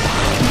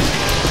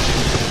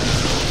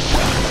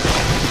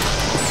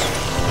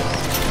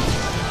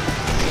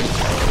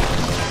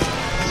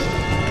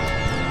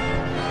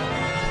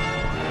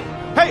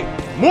 Hey!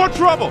 More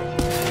trouble!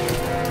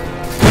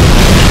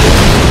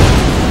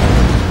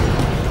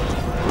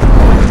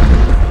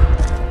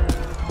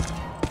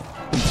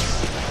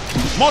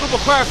 Multiple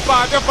Class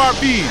 5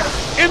 FRBs,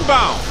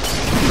 inbound!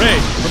 Ray,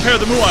 prepare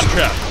the muon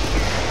trap.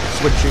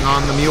 Switching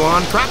on the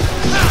muon trap?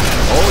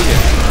 Oh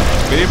yeah,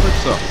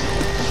 favorites up.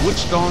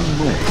 Switched on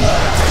moon.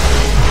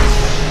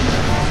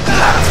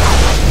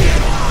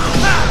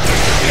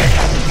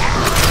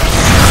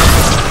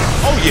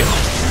 Oh yeah,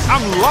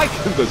 I'm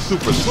liking the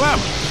Super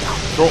Slammer.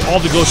 Throw all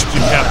the ghosts you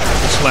capture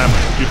at the slammer.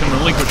 You can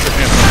relinquish your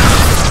hands.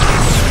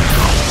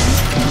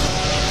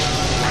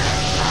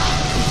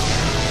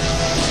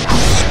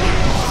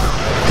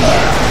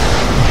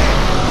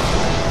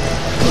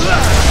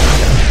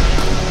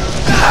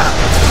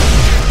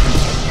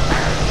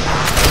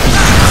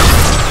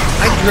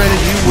 I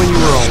dreaded you when you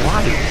were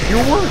alive.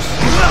 You're worse.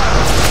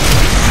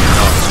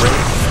 Ray,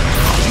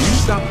 do you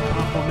stop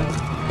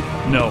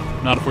complimenting? No,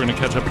 not if we're going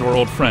to catch up to our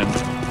old friend.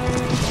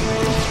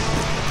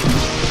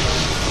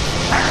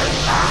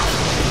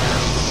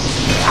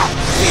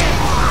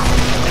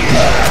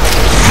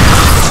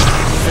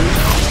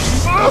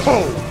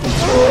 Oh!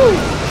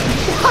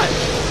 What?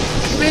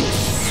 Big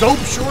soap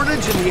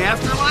shortage in the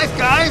afterlife,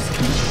 guys?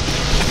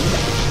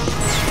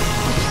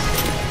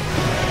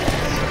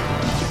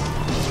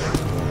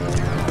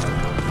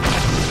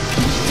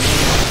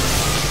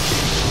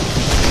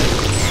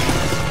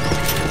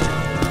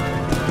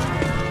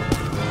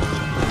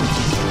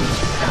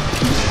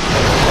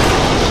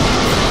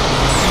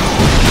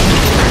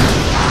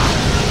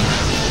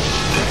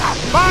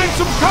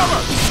 Find some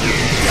cover!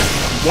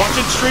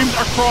 Wanted streams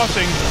are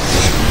crossing.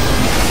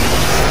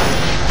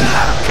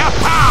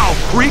 Kapow,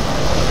 creep!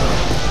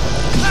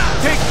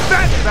 Take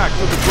that back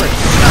to the bridge!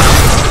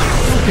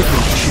 Don't get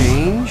them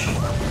change.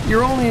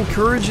 You're only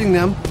encouraging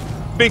them.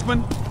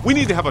 Venkman, we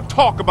need to have a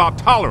talk about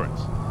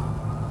tolerance.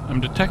 I'm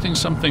detecting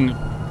something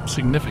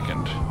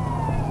significant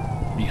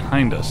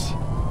behind us.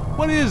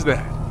 What is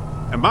that?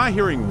 Am I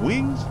hearing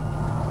wings?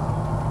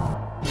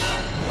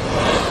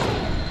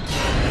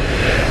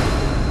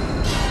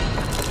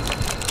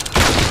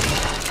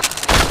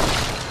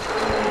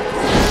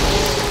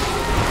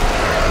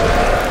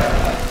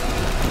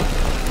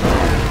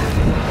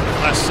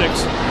 Class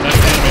 6, net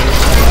animators.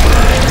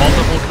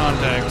 Multiple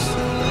contacts.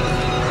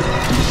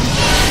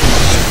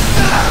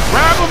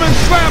 Grab them and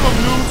slam them,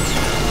 Lou!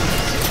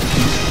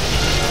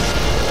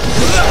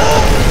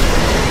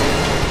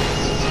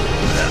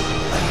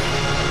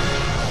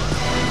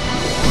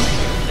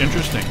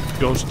 Interesting.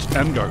 Ghosts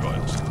and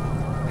gargoyles.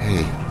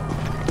 Hey,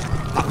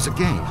 that was a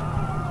game.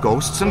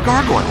 Ghosts and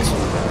Gargoyles.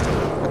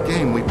 A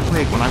game we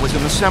played when I was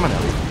in the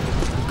seminary.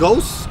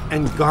 Ghosts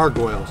and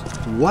gargoyles.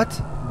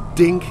 What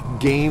dink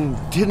game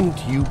didn't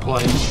you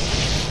play?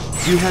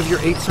 Do you have your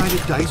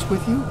 8-sided dice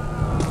with you?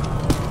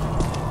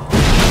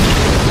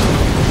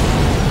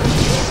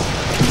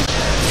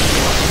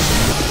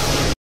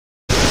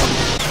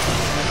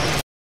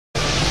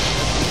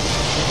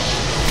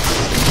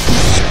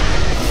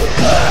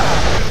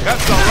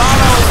 That's a lot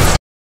of...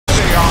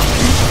 They are.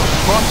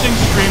 Crossing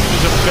streams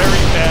is a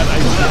very bad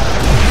idea.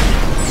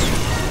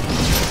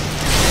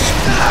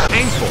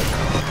 Painful.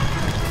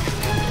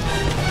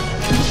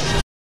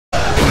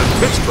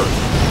 Pittsburgh.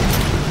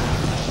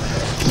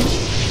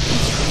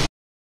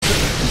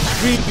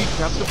 We'd be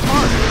kept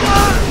apart.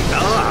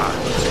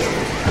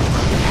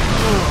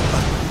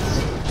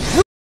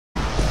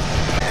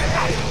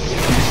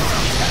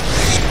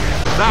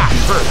 That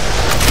hurt.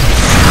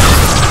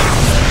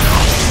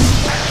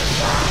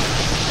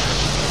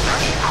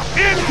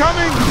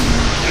 Incoming!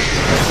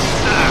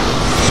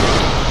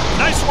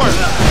 Nice work!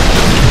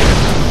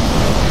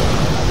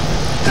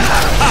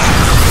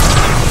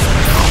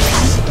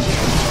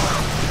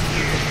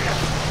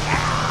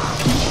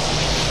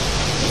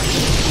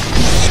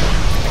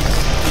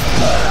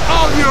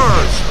 All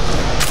yours!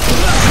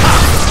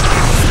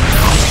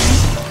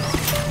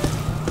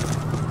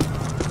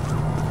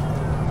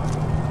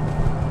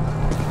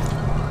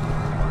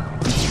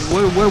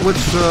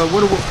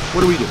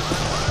 What do we do?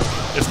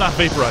 It's not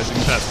vaporizing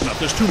fast enough.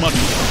 There's too much of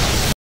it.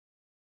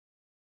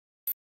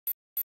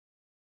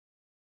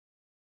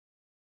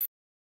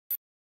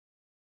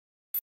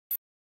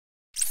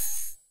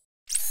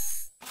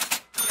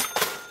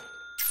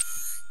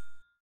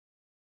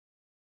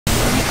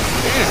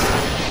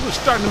 Yeah, we're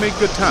starting to make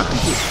good time.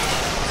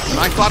 And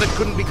I thought it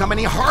couldn't become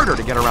any harder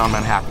to get around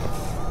Manhattan.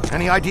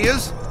 Any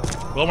ideas?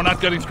 Well, we're not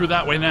getting through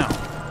that way now.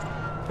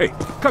 Hey,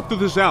 cut through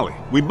this alley.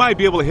 We might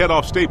be able to head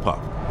off Stay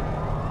Puft.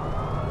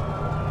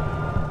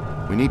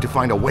 We need to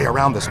find a way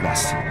around this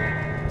mess.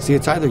 See,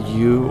 it's either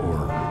you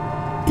or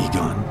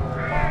Egon,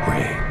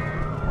 Ray,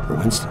 or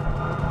Winston.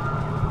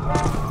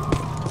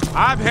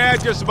 I've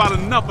had just about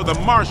enough of the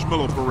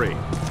marshmallow parade.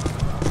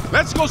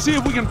 Let's go see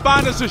if we can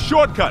find us a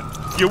shortcut.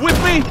 You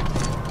with me?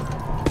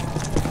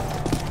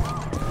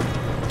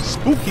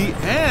 Spooky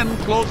and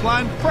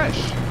clothesline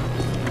fresh.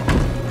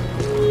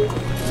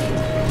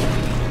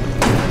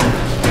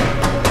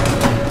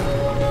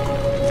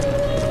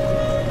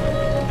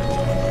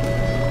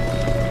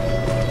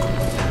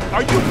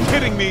 Are you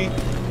kidding me?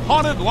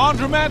 Haunted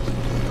laundromat?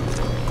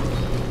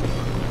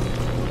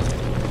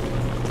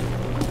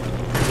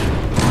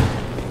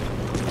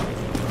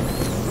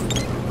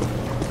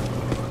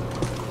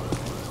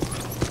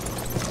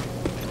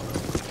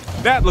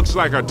 That looks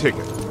like our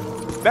ticket.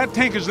 That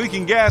tank is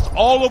leaking gas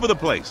all over the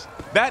place.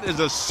 That is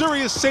a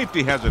serious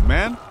safety hazard,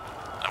 man.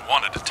 I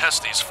wanted to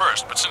test these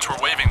first, but since we're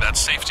waiving that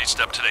safety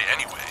step today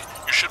anyway,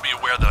 you should be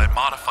aware that I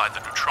modified the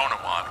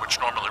neutrona wand, which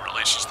normally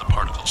releases the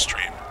particle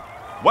stream.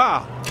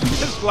 Wow,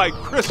 it's like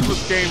Christmas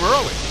came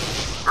early.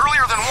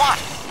 Earlier than what?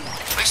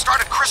 They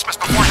started Christmas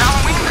before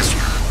Halloween this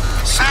year.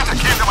 Santa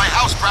came to my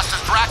house dressed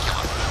as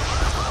Dracula.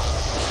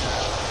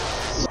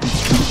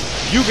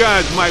 You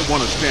guys might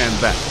want to stand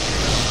back.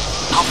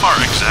 How far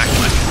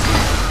exactly?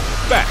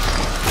 Back.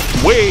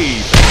 Way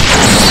back.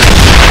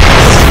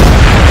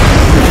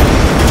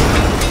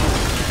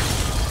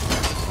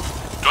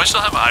 Do I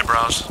still have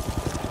eyebrows?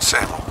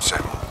 Samuel.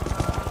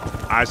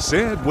 I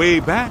said way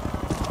back.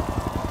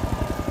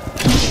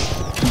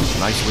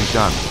 Nicely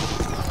done.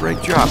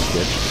 Great job,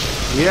 kid.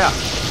 Yeah,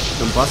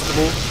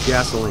 combustible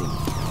gasoline.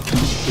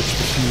 It's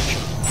the future.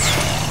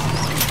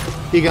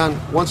 Egon,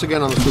 once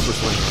again on the Super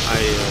Slinger.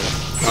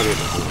 I'll get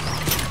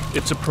it.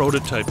 It's a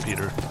prototype,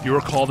 Peter. You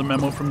recall the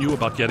memo from you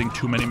about getting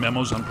too many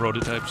memos on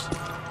prototypes?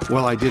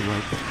 Well, I did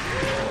write that.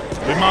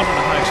 We mounted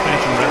a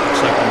high-expansion rapid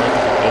cycle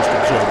multiple ghost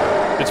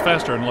absorber. It's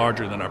faster and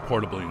larger than our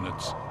portable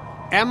units.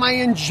 Am I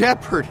in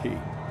jeopardy?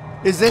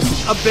 Is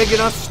this a big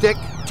enough stick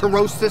to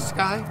roast this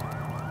guy?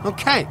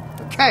 Okay.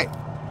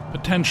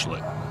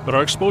 Potentially. but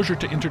our exposure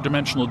to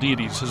interdimensional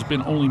deities has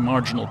been only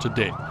marginal to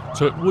date,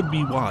 so it would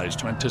be wise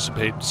to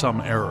anticipate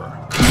some error.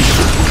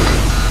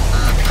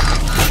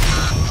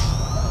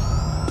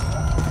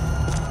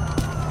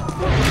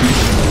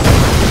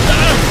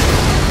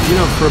 You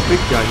know, for a big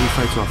guy, he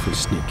fights awfully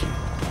sneaky.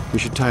 We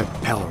should tie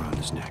a bell around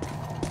his neck.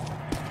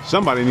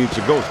 Somebody needs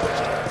to go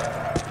first.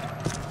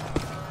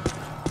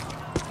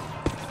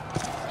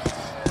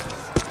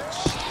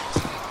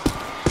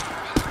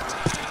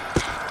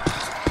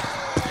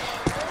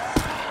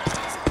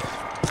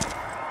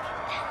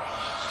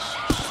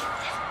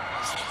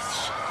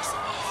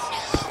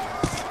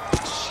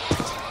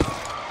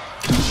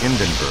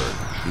 Hindenburg,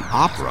 the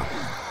opera?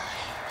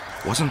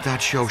 Wasn't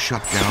that show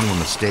shut down when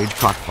the stage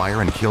caught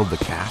fire and killed the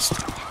cast?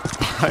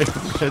 I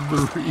read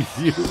the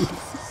reviews.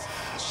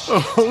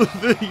 Oh,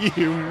 the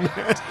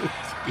humanity.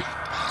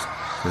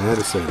 I had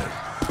to say that.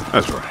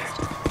 That's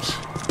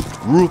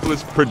right.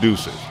 Ruthless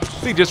producers.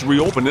 They just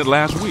reopened it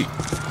last week.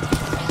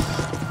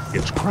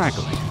 It's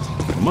crackling.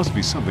 There must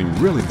be something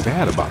really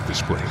bad about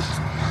this place.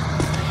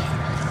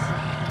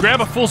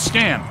 Grab a full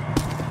scan.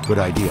 Good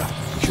idea.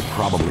 We should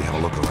probably have a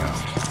look around.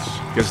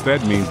 Guess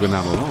that means we're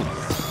not alone.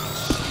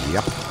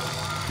 Yep.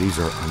 These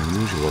are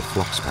unusual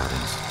flux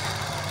patterns.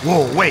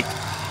 Whoa, wait!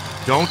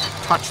 Don't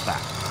touch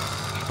that.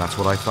 That's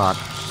what I thought.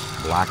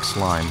 Black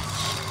slime.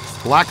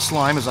 Black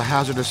slime is a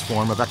hazardous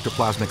form of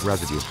ectoplasmic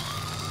residue.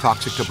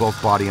 Toxic to both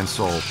body and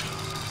soul.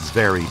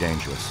 Very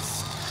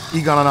dangerous.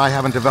 Egon and I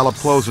haven't developed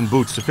clothes and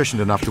boots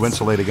sufficient enough to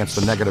insulate against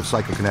the negative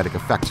psychokinetic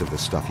effects of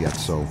this stuff yet,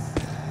 so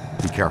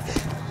be careful.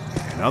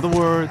 In other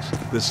words,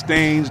 the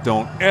stains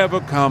don't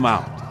ever come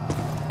out.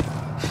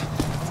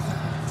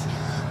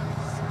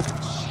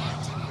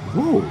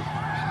 Whoa.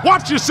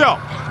 Watch yourself!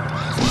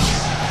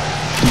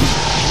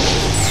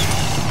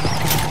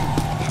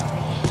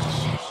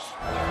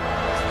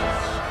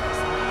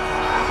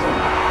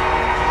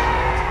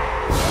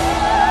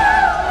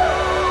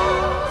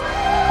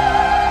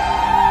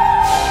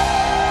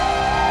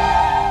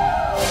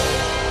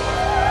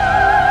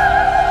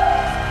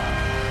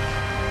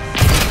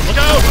 Look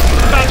out!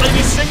 That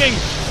lady's singing!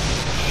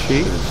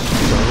 She is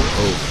so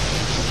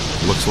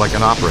over. Looks like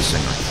an opera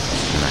singer,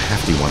 and a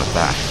hefty one at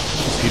that.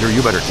 Peter,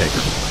 you better take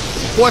her.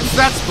 What's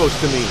that supposed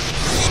to mean?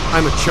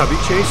 I'm a chubby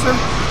chaser?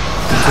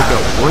 Took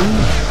out one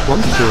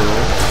plump girl,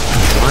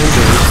 blind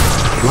date,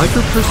 like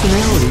her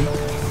personality,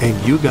 and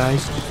you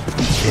guys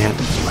can't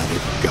let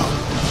it go.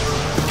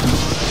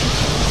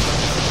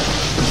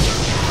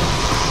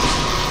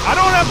 I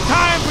don't have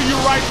time for you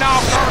right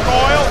now,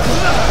 Gargoyle!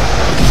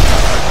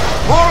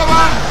 More of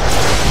them!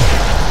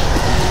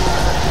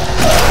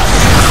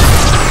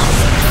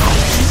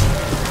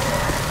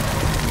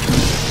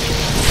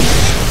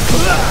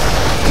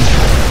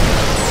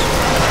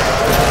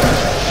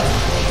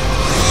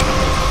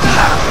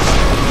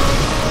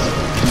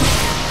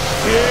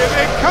 Here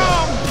they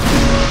come!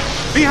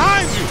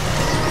 Behind you!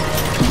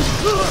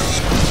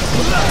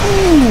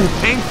 Ooh,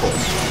 painful.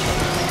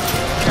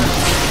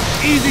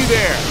 Easy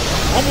there!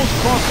 Almost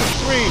crossed the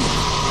stream.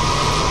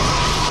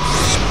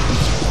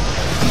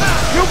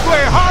 You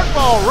play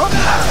hardball, Rook!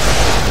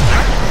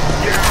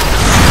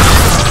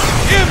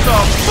 In the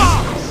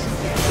box!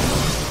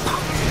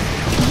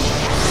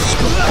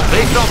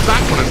 They felt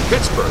that one in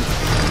Pittsburgh.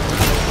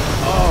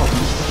 Oh.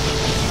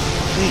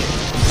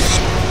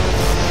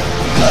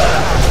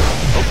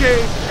 Okay,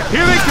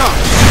 here they come!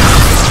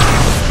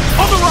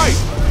 On the right!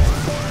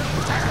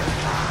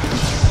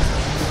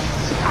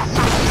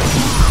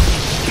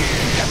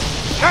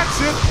 That's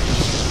it!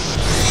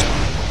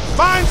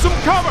 Find some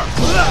cover!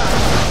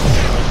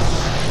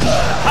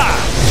 Ha!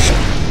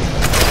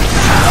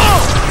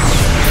 Oh!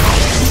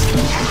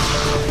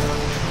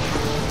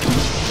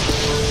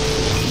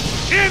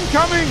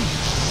 Incoming!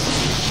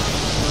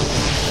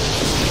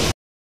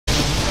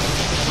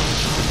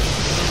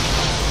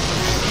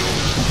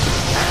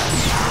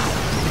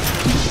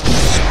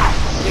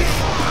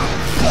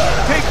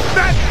 Take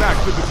that back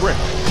to the brick!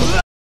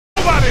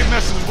 Nobody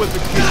messes with the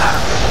kid!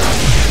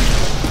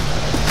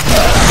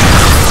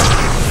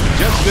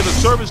 Just did a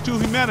service to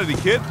humanity,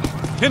 kid.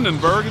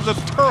 Hindenburg is a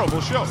terrible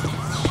show.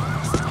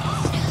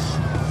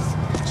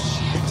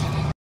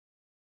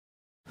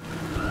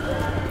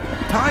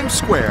 Times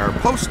Square,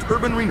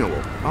 post-urban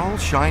renewal. All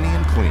shiny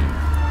and clean.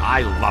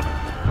 I love it.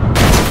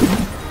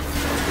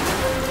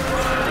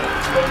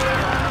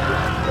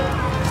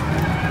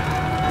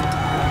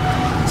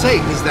 Say,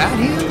 is that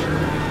him?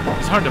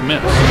 It's hard to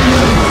miss.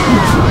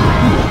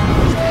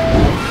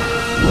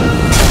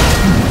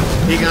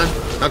 Egon,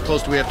 how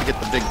close do we have to get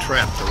the big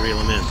trap to reel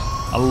him in?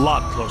 A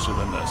lot closer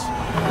than this.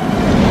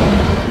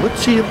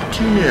 What's he up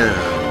to now?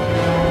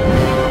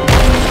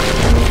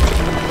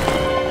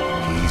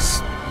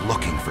 He's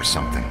looking for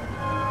something.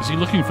 Is he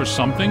looking for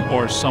something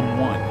or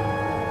someone?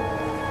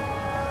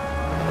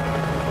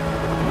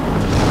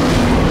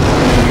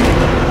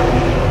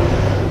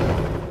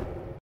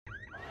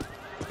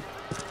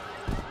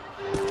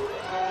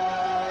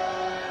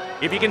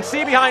 If you can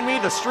see behind me,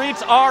 the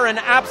streets are in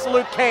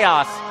absolute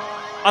chaos.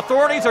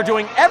 Authorities are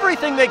doing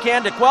everything they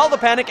can to quell the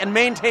panic and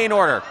maintain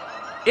order.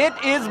 It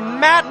is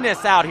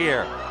madness out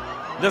here.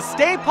 The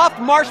Stay Puft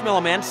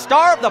Marshmallow Man,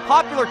 star of the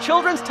popular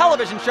children's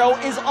television show,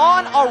 is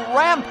on a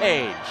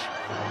rampage.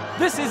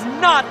 This is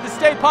not the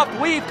Stay Puft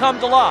we've come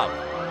to love.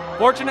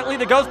 Fortunately,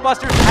 the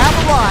Ghostbusters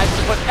have arrived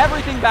to put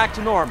everything back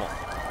to normal.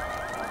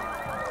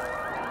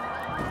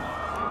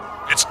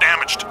 It's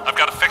damaged. I've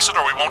got to fix it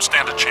or we won't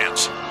stand a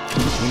chance.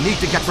 We need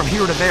to get from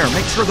here to there.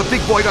 Make sure the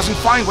big boy doesn't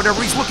find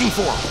whatever he's looking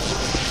for.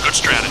 Good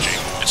strategy.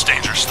 It's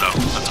dangerous, though.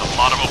 That's a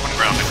lot of open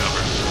ground to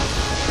cover.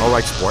 All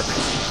right, sport.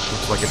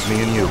 Looks like it's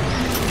me and you.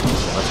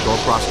 Let's go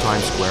across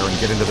Times Square and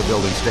get into the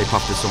building Stay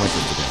Puft is so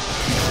interested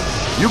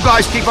in. You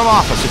guys keep him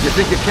off us if you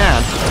think you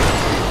can.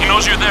 He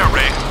knows you're there,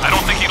 Ray. I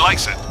don't think he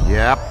likes it.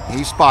 Yep,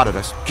 he spotted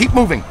us. Keep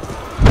moving.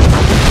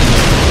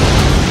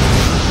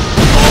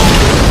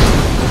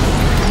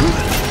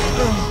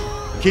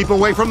 Keep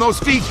away from those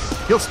feet.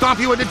 He'll stomp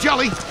you into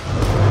jelly.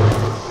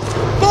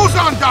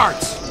 Boson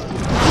darts!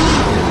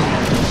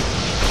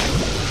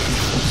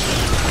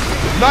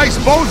 Nice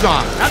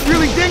boson. That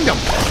really dinged him.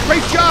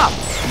 Great job.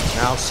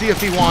 Now see if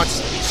he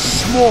wants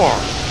s'more.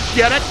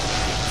 Get it?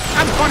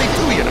 I'm funny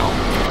too, you know.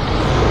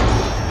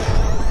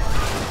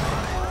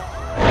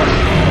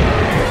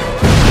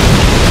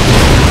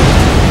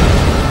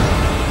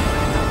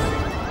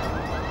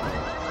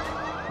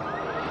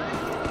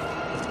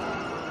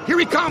 Here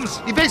he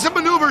comes! Evasive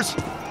maneuvers!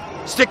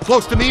 Stick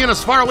close to me and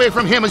as far away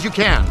from him as you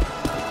can.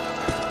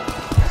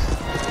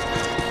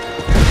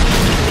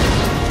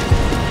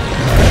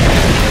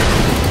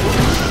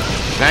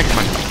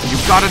 Venkman,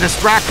 you've got to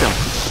distract him.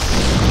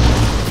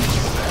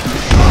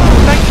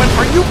 Venkman,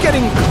 are you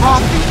getting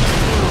coffee?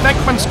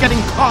 Venkman's getting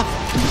coffee.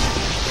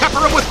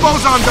 Pepper him with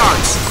boson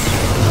darts.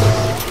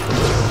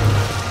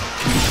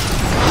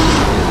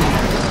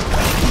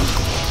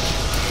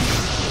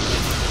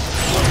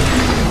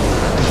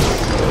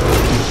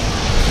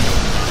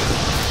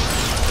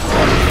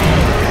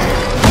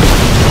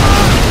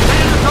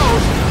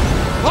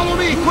 Follow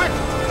me, quick!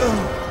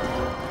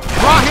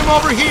 Draw him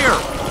over here!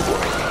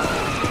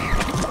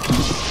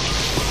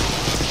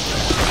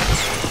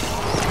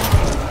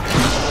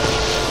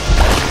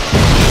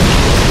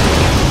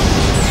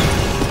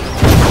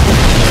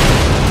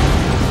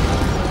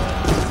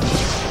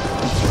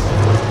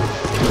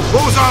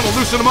 Boson will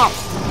loosen him up!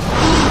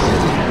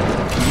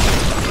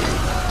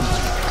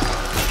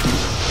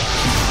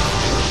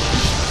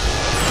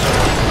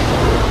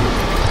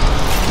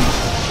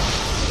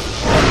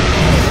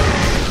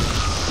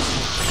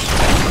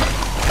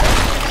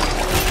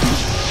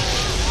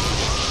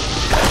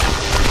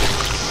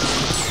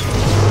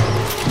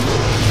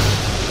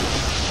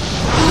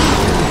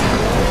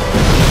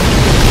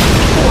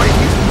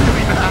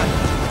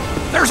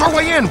 There's our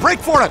way in! Break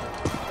for it!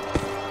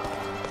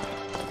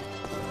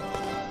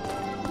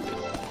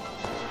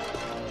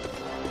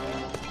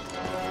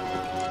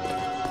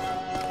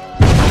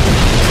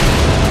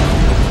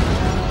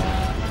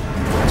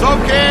 It's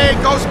okay,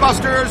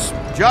 Ghostbusters.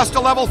 Just a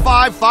level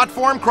 5 thought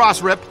form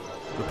cross rip.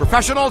 The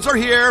professionals are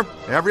here.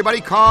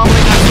 Everybody calmly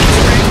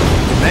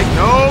straight. Make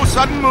no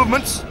sudden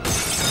movements.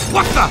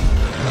 What the?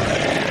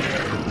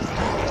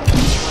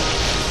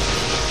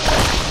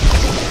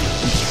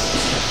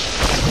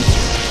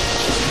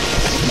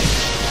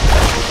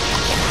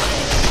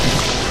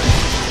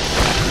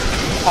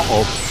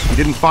 Uh-oh. He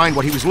didn't find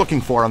what he was looking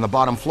for on the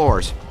bottom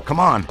floors. Come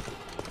on.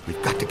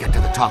 We've got to get to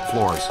the top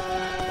floors.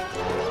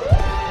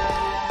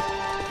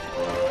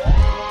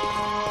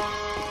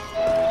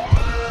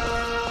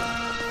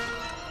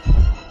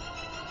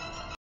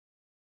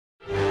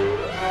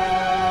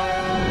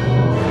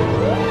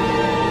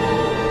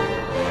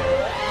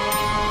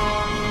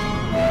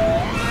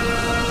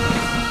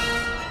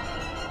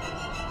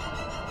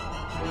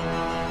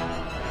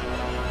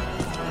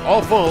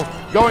 All full.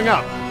 Going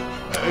up.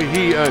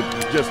 He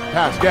just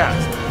passed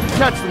gas.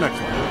 Catch the next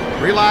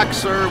one. Relax,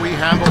 sir. We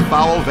handle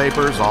foul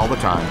vapors all the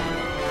time.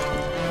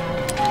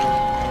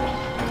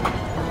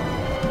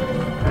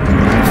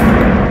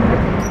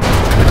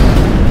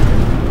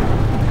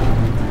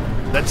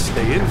 Let's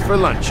stay in for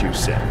lunch, you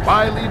said.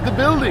 Why leave the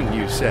building,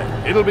 you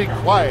said. It'll be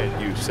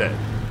quiet, you said.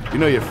 You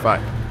know you're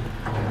fired.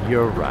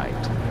 You're right.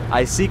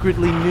 I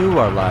secretly knew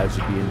our lives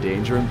would be in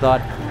danger and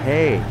thought,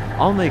 hey,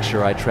 I'll make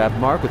sure I trap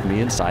Mark with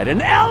me inside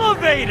an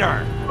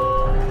elevator!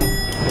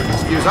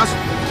 Excuse us?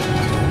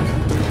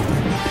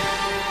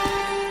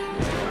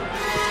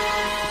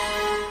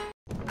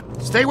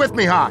 Stay with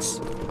me, Haas.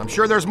 I'm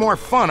sure there's more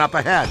fun up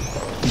ahead.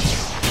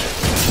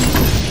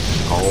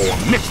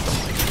 Oh, missed them.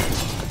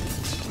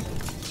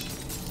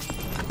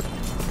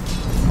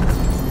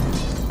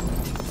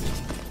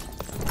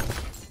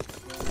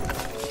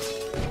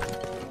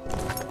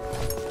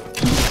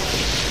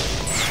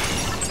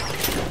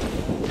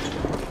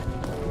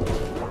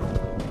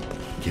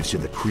 Gives you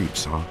the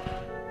creeps, huh?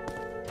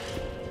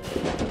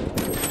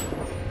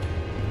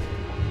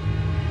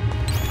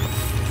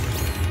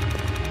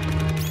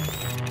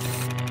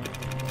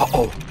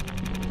 Uh-oh.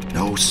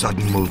 No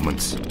sudden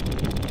movements.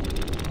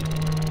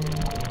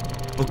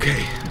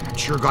 Okay. It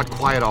sure got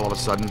quiet all of a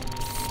sudden.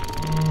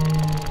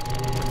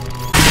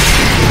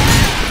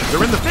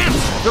 They're in the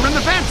fence! They're in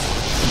the vents!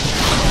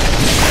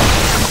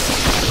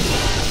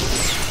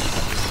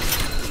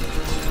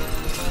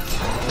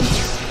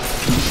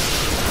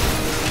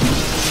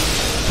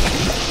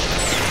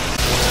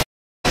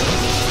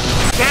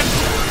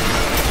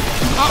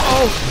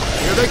 Uh-oh!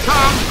 Here they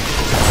come!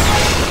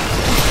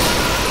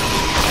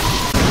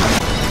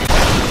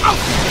 Out!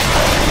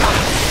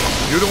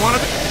 You don't want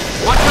to...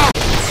 Watch out!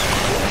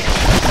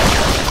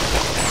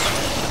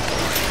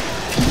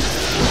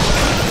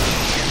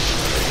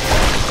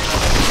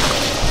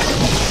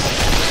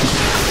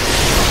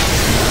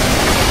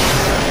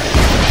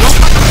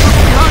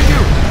 Behind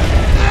you!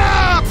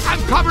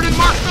 I'm covered in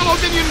marshmallow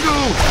Indian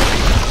goo!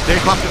 Stay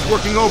Puft is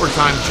working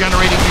overtime,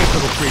 generating these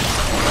little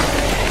treats.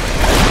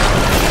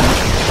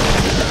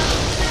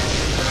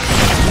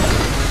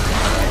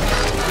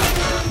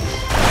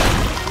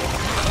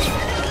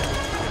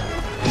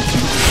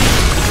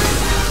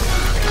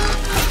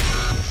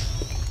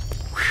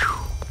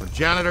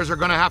 Janitors are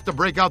gonna have to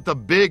break out the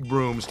big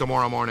brooms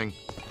tomorrow morning.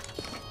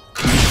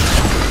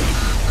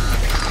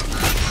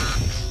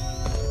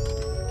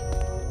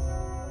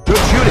 Good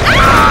shooting!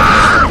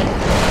 Ah!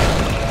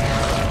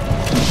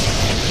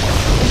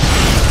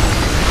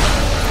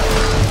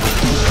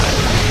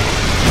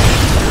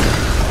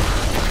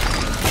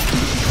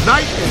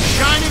 Night is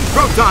shining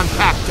proton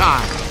pack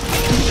time!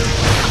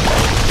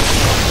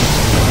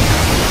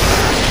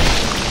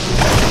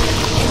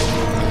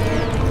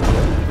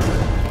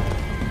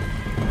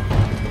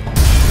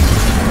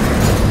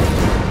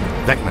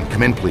 Venkman,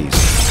 come in, please.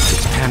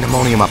 It's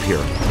pandemonium up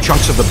here.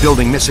 Chunks of the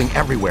building missing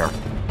everywhere.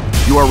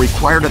 You are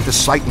required at the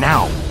site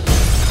now.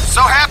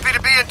 So happy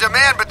to be in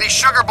demand, but these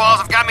sugar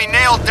balls have got me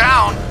nailed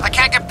down. I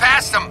can't get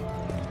past them.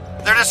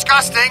 They're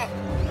disgusting,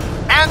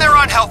 and they're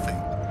unhealthy.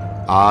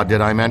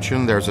 Did I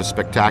mention there's a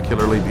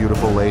spectacularly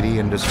beautiful lady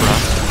in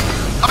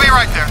distress? I'll be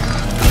right there.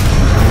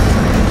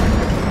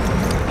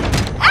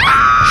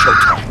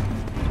 Showtime.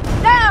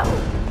 No!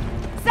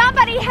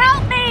 Somebody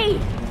help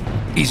me!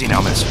 Easy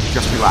now, miss.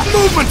 Just relax.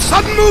 Movement!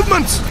 Sudden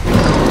movements!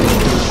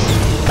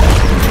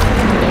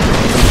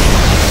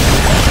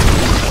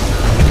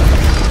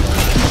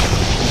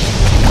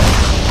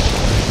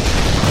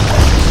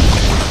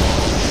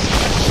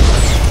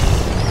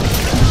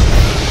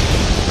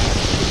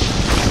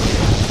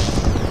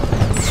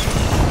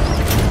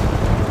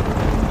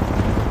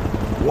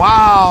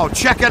 Wow,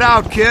 check it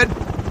out, kid.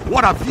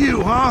 What a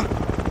view, huh?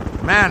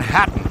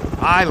 Manhattan.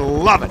 I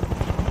love it.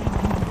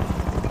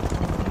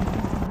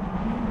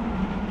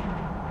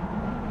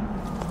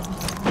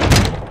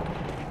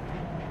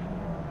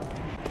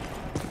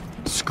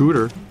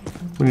 Scooter,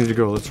 we need to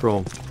go. Let's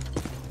roll.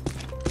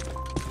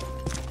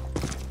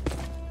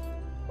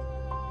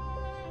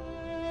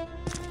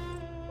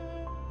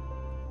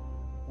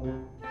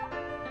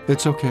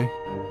 It's okay.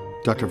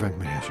 Dr.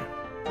 Venkman has you.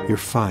 You're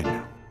fine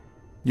now.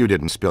 You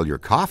didn't spill your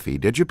coffee,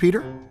 did you,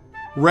 Peter?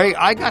 Ray,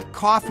 I got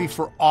coffee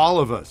for all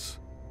of us.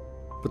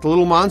 But the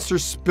little monster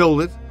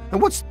spilled it.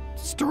 And what's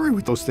the story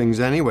with those things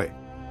anyway?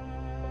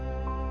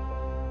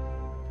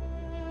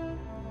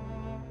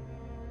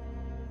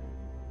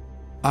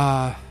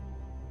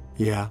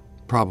 Yeah,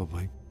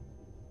 probably.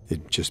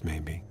 It just may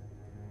be.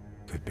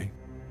 Could be.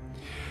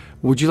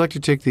 Would you like to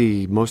take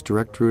the most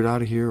direct route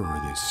out of here or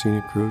the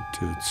scenic route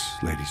to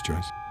its lady's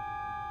choice?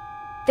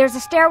 There's a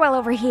stairwell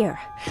over here.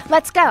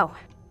 Let's go.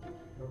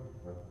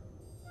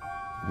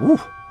 Woo!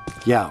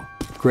 Yeah,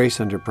 grace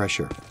under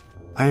pressure.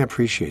 I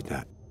appreciate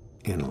that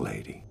in a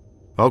lady.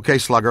 Okay,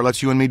 Slugger,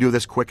 let's you and me do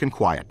this quick and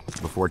quiet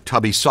before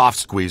Tubby Soft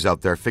Squeeze out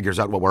there figures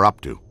out what we're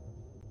up to.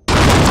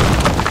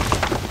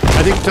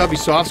 I think Tubby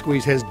Soft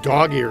Squeeze has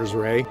dog ears,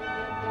 Ray.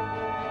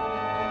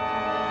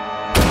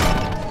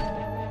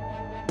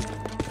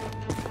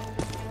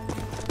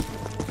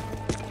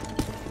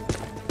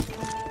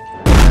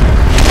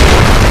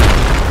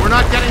 We're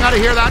not getting out of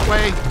here that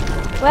way.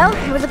 Well,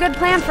 it was a good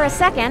plan for a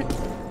second.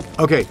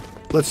 Okay,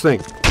 let's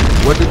think.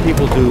 What did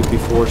people do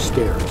before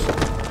stairs?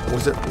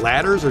 Was it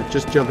ladders or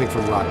just jumping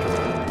from rock to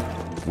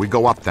rock? We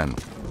go up then,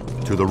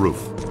 to the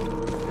roof.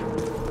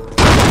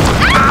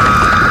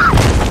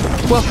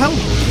 Well, hello.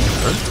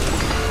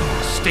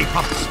 Stay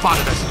Puft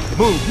spotted us.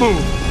 Move,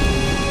 move.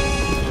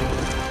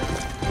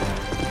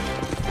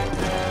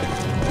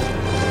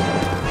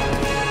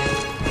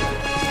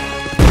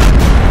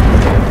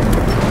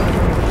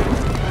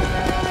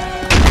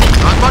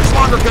 Not much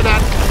longer,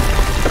 cadet.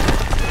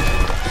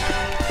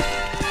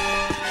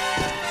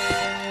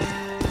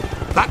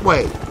 That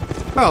way.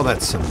 Well,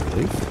 that's some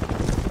relief.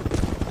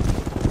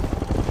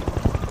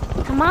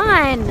 Come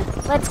on,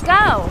 let's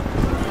go.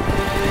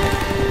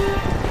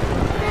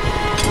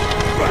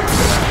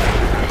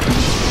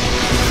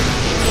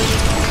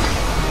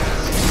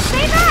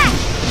 Stay back!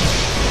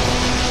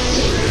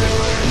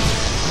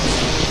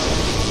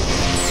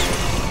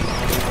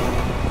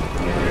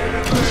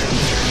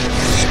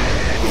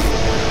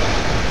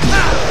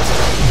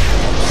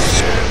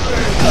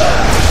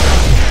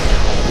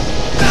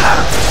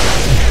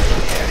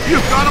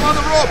 You've got him on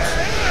the ropes!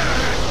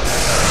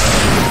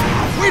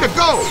 Way to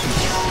go!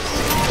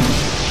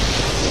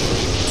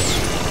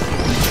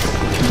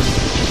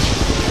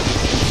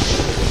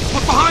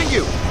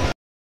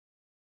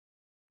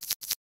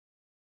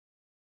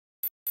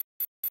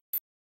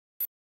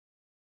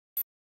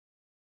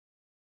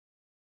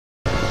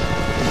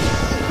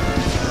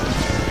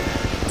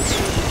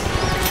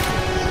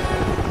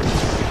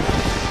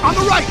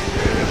 the right!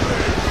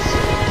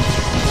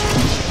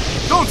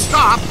 Don't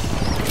stop!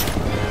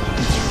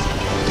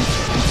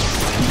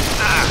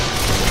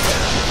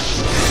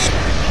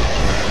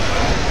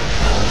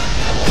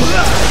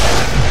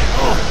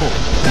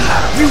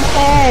 You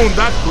own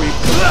that creep!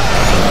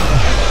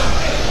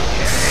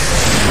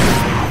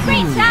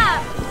 Great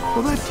job!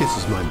 Well, that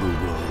kisses my boob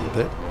a little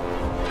bit.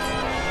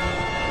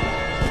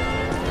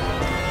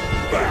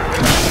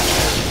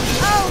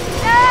 Oh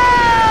no!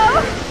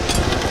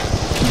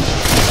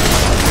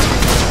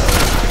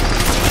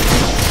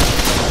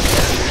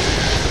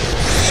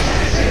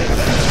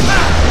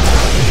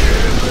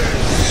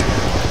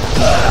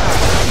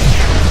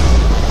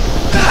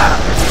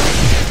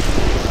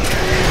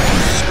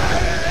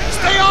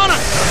 Stay on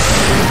it!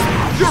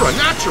 You're a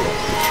natural!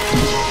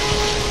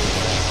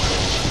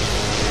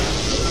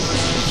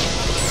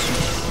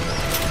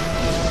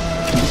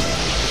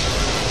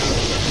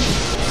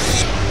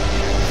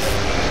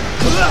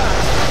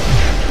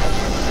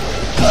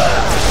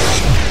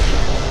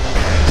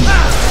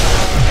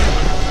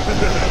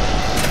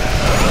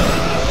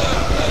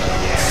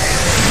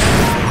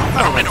 I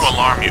don't mean to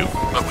alarm you,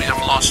 but we have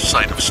lost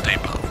sight of Stay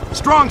Puft.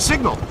 Strong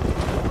signal!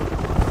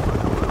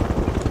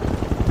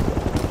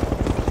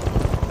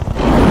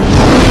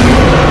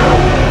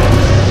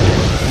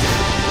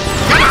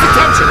 Get its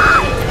attention!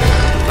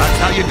 That's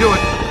how you do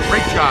it.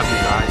 Great job, you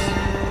guys.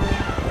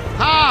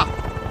 Ha!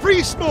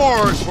 Free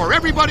s'mores for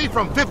everybody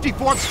from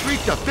 54th Street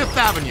to 5th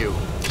Avenue.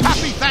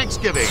 Happy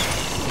Thanksgiving!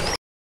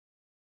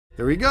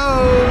 There he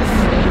goes!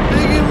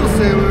 Big evil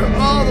sailor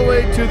all the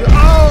way to the...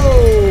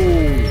 Oh!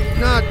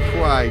 Not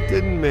quite.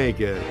 Didn't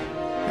make it.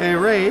 Hey,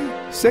 Ray,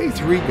 say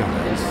 3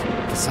 guys,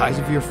 the size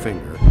of your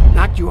finger,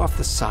 knocked you off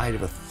the side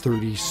of a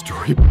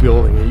 30-story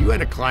building and you had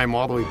to climb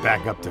all the way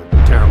back up to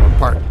tear them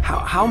apart.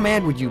 How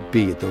mad would you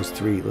be at those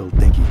 3 little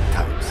dinky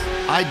types?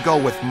 I'd go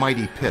with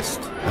mighty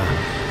pissed.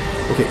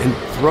 Okay, and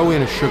throw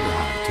in a sugar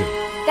high, too.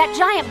 That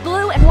giant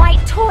blue and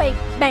white toy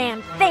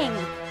man thing,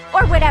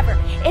 or whatever,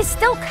 is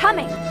still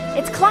coming.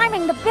 It's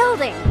climbing the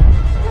building.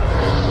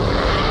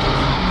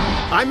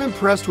 I'm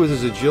impressed with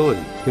his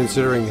agility,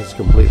 considering his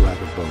complete lack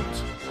of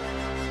bones.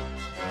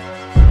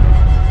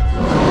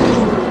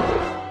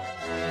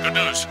 Good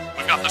news.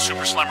 We've got the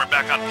Super Slimer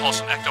back on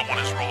pulse and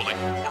Ecto-1 is rolling.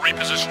 We're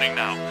repositioning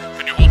now.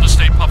 Can you hold the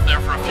Stay Puft there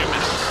for a few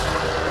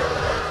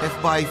minutes? If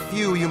by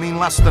few you mean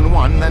less than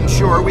 1, then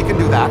sure, we can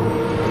do that.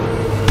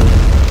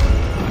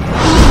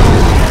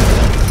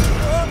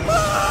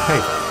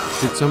 Hey,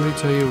 did somebody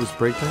tell you it was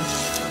break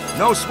time?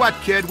 No sweat,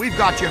 kid. We've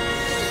got you.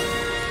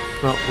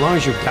 Well, as long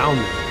as you're down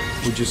there,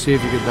 would you see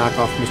if you could knock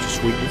off Mr.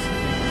 Sweetness?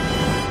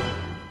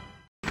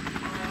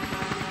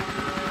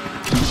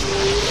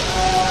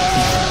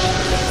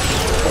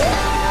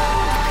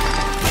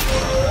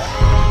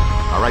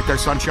 All right there,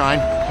 Sunshine.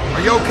 Are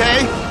you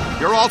okay?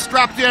 You're all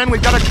strapped in.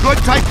 We've got a good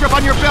tight grip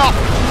on your belt.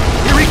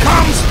 Here he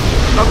comes!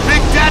 The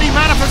Big Daddy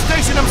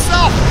manifestation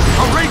himself!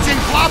 A raging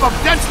blob of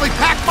densely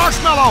packed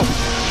marshmallow!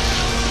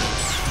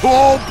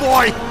 Oh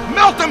boy!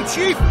 Melt him,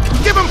 Chief!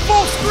 Give him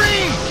full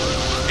screen!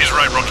 He's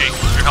right, Rookie.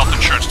 Your health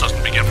insurance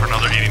doesn't begin for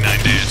another 89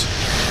 days.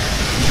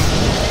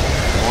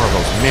 More of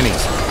those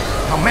minis.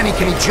 How many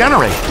can he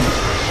generate?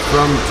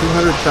 From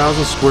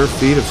 200,000 square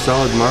feet of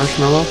solid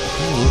marshmallow?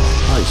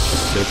 Probably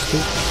 60.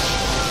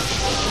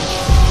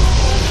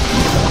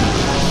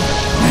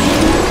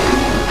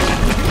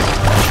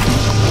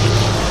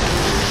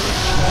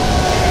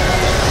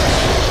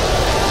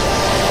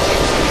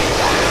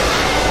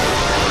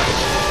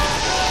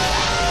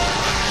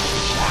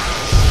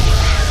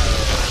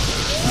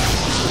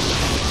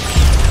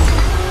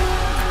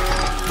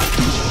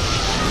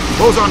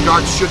 Boson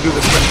darts should do the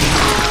trick.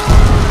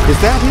 Is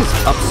that his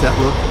upset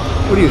look?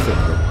 What do you think?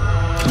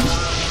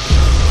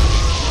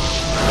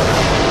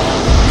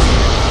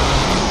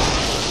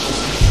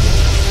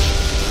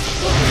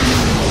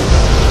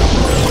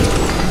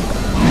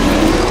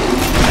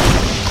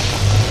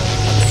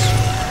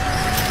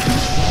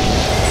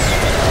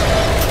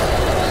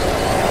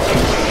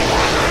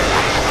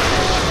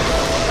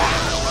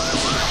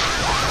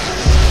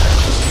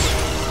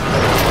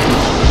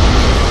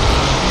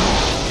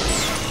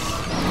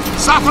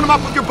 Soften him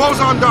up with your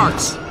boson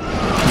darts.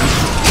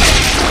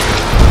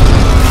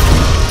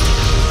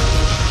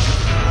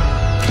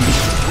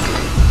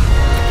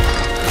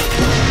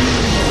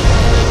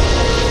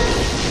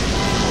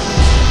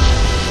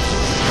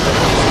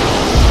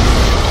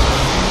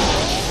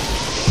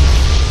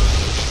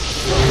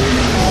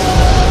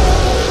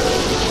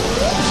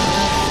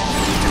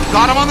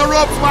 Got him on the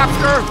ropes,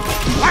 Webster.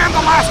 Land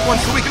the last one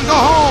so we can go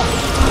home.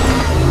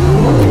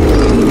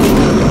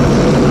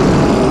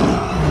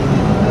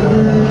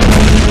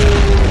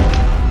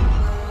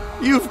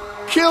 You've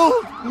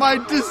killed my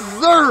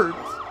dessert!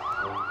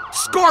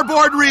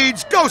 Scoreboard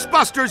reads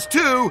Ghostbusters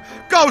 2,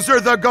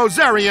 Gozer the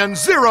Gozerian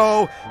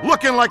 0,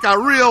 looking like a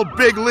real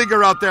big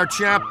leaguer out there,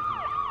 champ.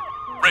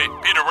 Ray,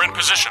 Peter, we're in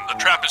position. The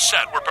trap is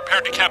set. We're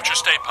prepared to capture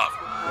Stay Puft.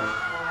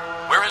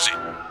 Where is he?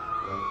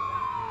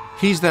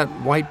 He's that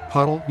white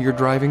puddle you're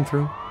driving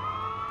through?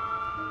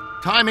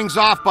 Timing's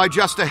off by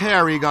just a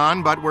hair,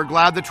 Egon, but we're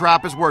glad the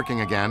trap is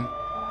working again.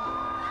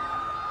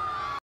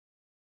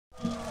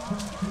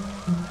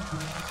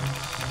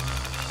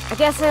 I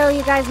guess I owe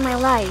you guys my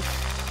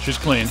life. She's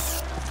clean.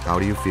 How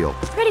do you feel?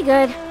 Pretty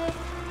good.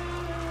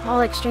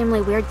 All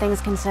extremely weird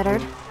things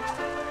considered.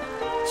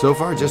 So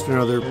far, just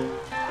another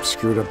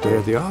screwed up day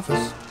at the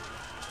office.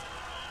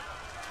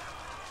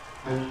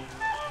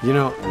 You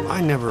know, I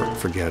never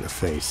forget a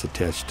face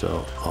attached to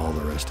all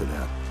the rest of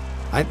that.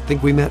 I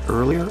think we met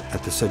earlier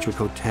at the Sedgwick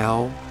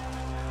Hotel.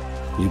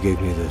 You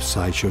gave me the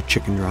sideshow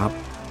chicken drop.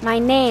 My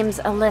name's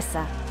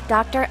Alyssa.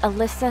 Dr.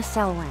 Alyssa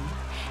Selwyn.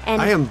 And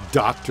I am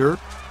Dr.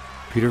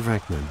 Peter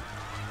Venkman.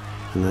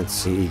 And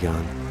that's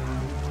Egon.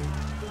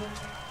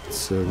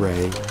 It's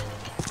Ray,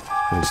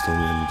 Winston,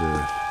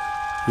 and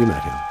you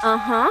met him.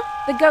 Uh-huh.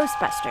 The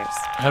Ghostbusters.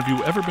 Have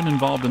you ever been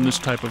involved in this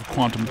type of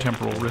quantum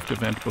temporal rift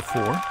event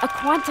before? A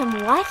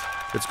quantum what?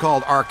 It's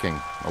called arcing,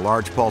 a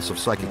large pulse of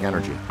psychic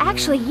energy.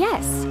 Actually,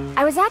 yes.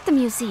 I was at the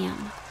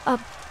museum. A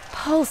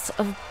pulse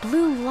of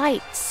blue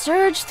light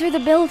surged through the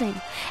building,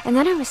 and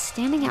then I was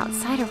standing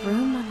outside a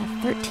room on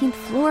the 13th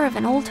floor of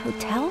an old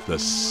hotel. The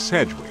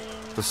Sedgwick.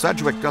 The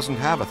Sedgwick doesn't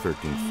have a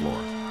 13th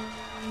floor.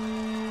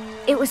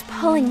 It was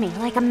pulling me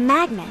like a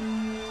magnet.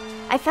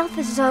 I felt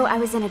as though I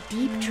was in a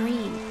deep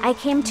dream. I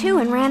came to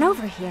and ran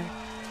over here.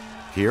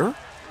 Here?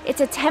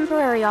 It's a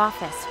temporary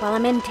office while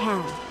I'm in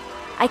town.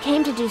 I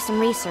came to do some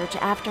research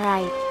after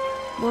I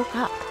woke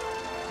up.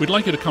 We'd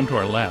like you to come to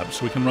our lab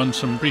so we can run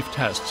some brief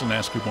tests and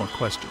ask you more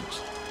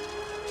questions.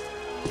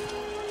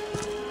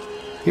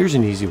 Here's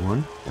an easy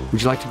one.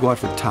 Would you like to go out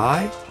for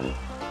Thai?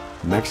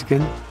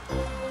 Mexican?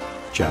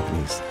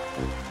 Japanese?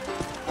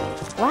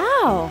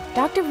 Wow,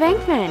 Dr.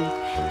 Venkman.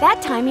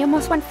 That time you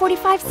almost went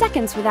 45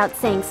 seconds without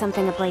saying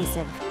something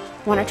abrasive.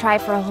 Want to try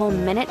for a whole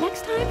minute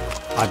next time?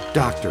 A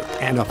doctor,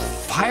 and a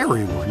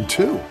fiery one,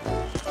 too.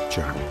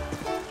 Charming.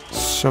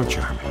 So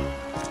charming.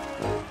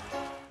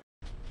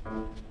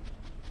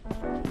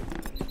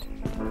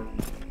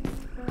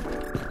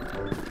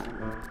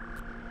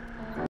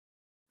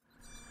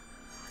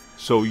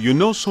 So you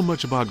know so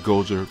much about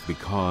Gozer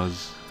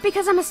because...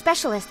 Because I'm a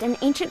specialist in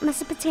ancient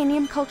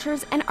Mesopotamian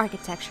cultures and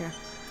architecture.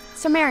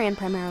 Sumerian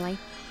primarily.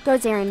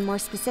 Gozerian more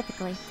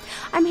specifically.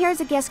 I'm here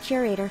as a guest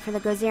curator for the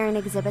Gozerian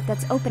exhibit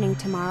that's opening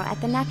tomorrow at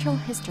the Natural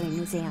History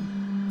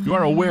Museum. You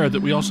are aware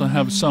that we also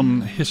have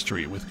some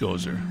history with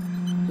Gozer.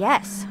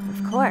 Yes,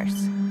 of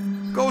course.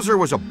 Gozer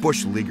was a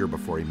bush leaguer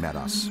before he met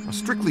us, a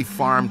strictly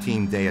farm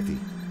team deity.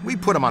 We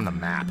put him on the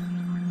map.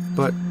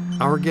 But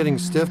our getting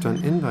stiffed on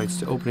invites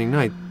to opening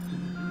night,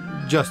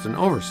 just an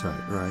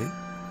oversight, right?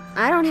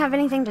 I don't have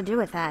anything to do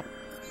with that.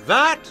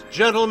 That,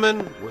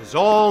 gentlemen, was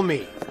all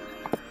me.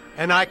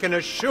 And I can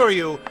assure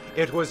you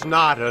it was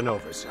not an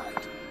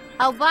oversight.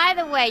 Oh, by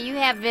the way, you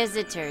have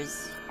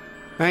visitors.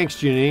 Thanks,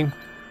 Janine.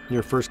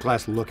 Your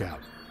first-class lookout.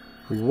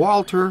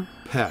 Walter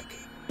Peck.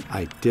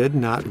 I did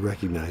not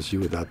recognize you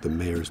without the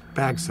mayor's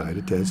backside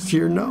attached to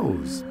your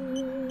nose.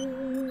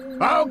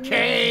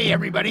 Okay,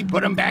 everybody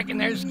put them back in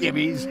their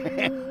skivvies.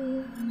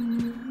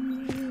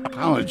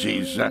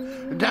 Apologies.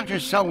 Dr.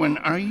 Selwyn,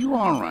 are you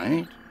all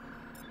right?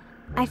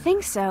 I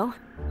think so,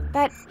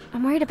 but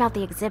I'm worried about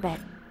the exhibit.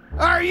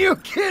 Are you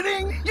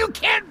kidding? You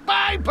can't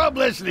buy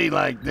publicity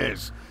like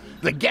this.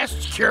 The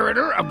guest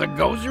curator of the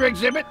Gozer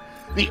exhibit,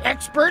 the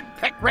expert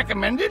Peck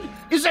recommended,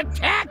 is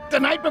attacked the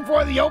night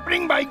before the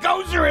opening by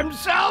Gozer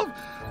himself?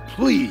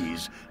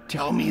 Please,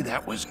 tell me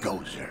that was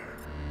Gozer.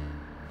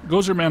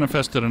 Gozer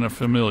manifested in a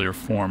familiar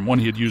form, one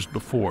he had used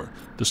before,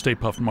 the Stay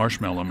Puft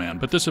Marshmallow Man,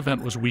 but this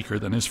event was weaker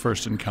than his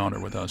first encounter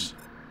with us.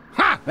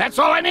 Ha! That's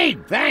all I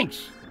need,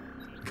 thanks!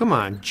 Come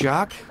on,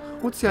 Jock.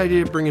 What's the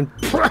idea of bringing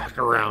Peck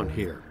around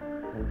here?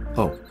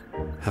 Oh,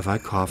 have I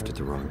coughed at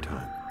the wrong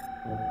time?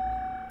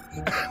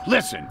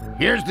 Listen,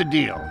 here's the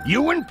deal.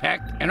 You and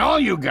Peck and all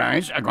you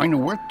guys are going to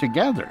work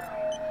together.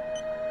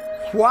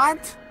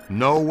 What?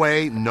 No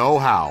way, no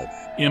how.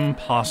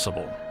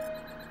 Impossible.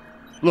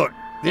 Look,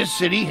 this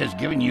city has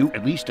given you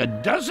at least a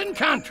dozen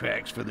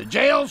contracts for the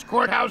jails,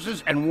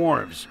 courthouses, and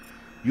wharves.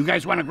 You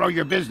guys want to grow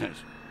your business.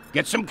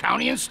 Get some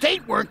county and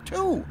state work,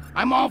 too.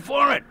 I'm all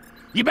for it.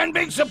 You've been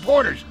big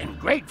supporters and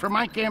great for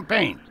my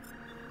campaign.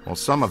 Well,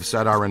 some have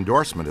said our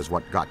endorsement is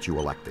what got you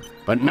elected.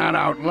 But not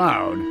out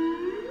loud.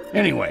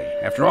 Anyway,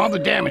 after all the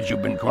damage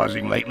you've been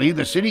causing lately,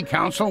 the city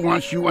council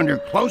wants you under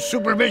close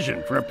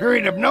supervision for a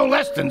period of no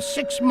less than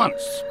 6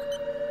 months.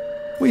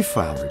 We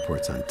file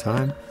reports on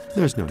time.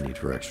 There's no need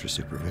for extra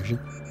supervision.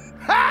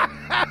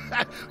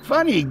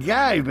 Funny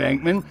guy,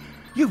 Venkman.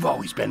 You've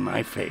always been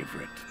my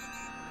favorite.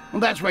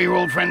 Well, that's where your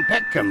old friend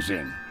Peck comes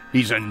in.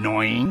 He's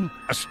annoying,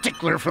 a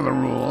stickler for the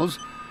rules.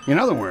 In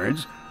other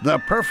words, the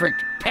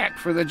perfect Peck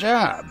for the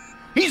job.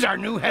 He's our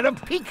new head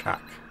of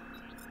Peacock.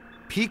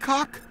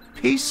 Peacock?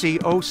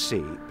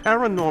 PCOC,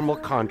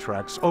 Paranormal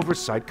Contracts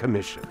Oversight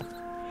Commission.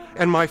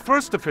 And my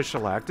first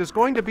official act is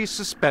going to be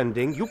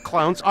suspending you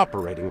clowns'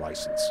 operating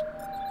license.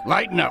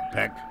 Lighten up,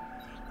 Peck.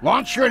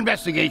 Launch your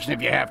investigation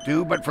if you have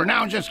to, but for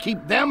now just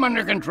keep them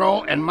under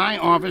control and my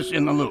office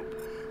in the loop.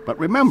 But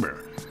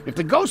remember, if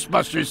the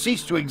Ghostbusters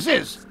cease to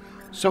exist,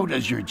 So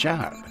does your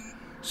job.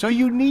 So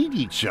you need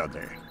each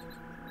other.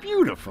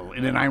 Beautiful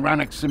in an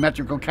ironic,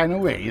 symmetrical kind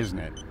of way, isn't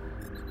it?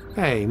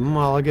 Hey,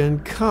 Mulligan,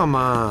 come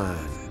on.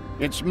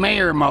 It's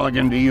Mayor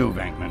Mulligan to you,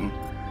 Venkman.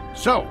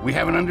 So, we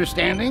have an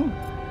understanding?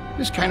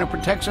 This kind of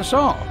protects us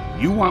all.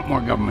 You want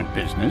more government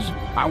business,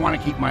 I want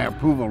to keep my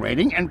approval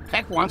rating, and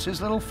Peck wants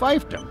his little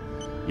fiefdom.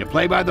 You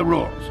play by the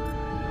rules.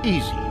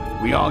 Easy.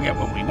 We all get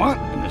what we want,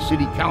 and the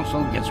city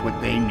council gets what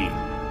they need.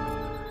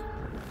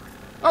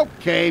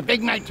 Okay,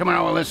 big night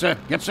tomorrow, Alyssa.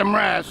 Get some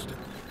rest.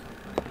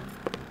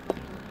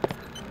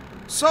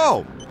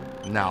 So,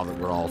 now that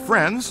we're all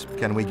friends,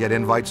 can we get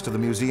invites to the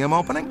museum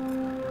opening?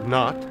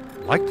 Not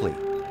likely.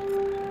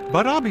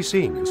 But I'll be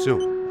seeing you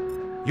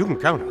soon. You can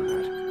count on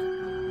that.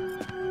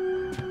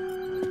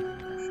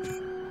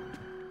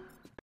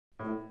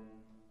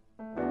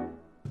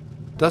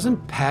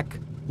 Doesn't Peck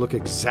look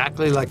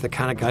exactly like the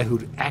kind of guy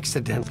who'd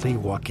accidentally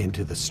walk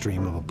into the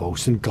stream of a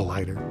Bosun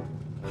glider?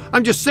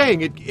 I'm just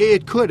saying,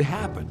 it could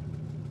happen.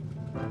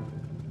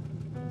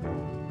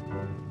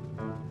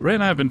 Ray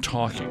and I have been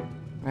talking.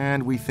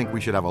 And we think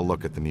we should have a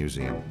look at the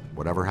museum.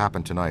 Whatever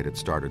happened tonight, it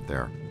started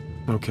there.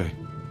 Okay,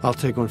 I'll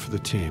take one for the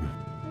team.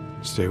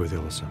 Stay with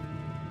Ilsa.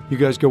 You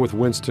guys go with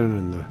Winston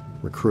and the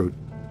recruit.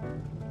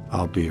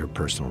 I'll be your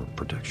personal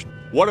protection.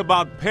 What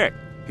about Peck?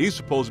 He's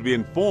supposed to be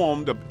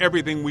informed of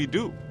everything we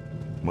do.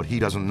 What he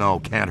doesn't know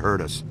can't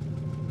hurt us.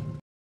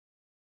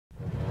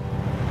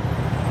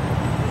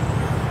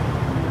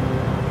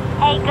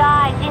 Hey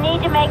guys, you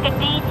need to make a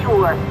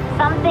detour.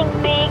 Something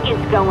big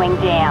is going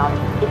down.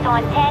 It's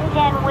on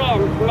 1010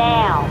 Winds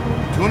now.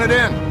 Tune it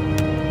in.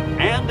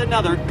 And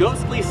another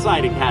ghostly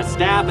sighting has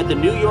staff at the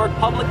New York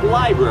Public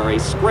Library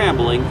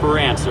scrambling for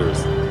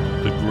answers.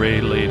 The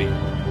Gray Lady.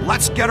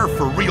 Let's get her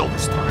for real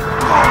this time.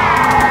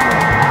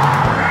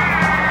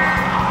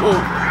 Well,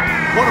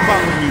 what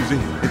about the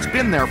museum? It's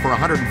been there for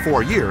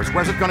 104 years.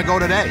 Where's it gonna go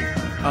today?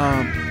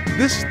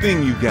 This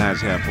thing you guys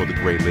have for the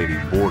Gray Lady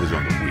borders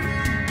on the wheel.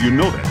 You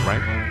know that,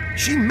 right?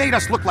 She made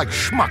us look like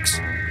schmucks.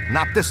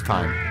 Not this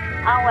time.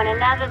 Oh, and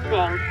another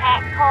thing,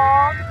 Pat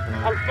called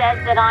and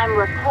says that I'm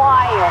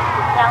required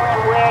to tell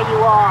him where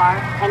you are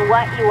and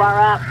what you are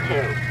up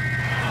to.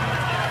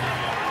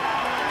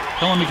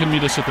 Tell him he can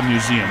meet us at the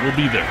museum. We'll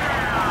be there.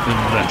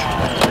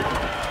 Eventually.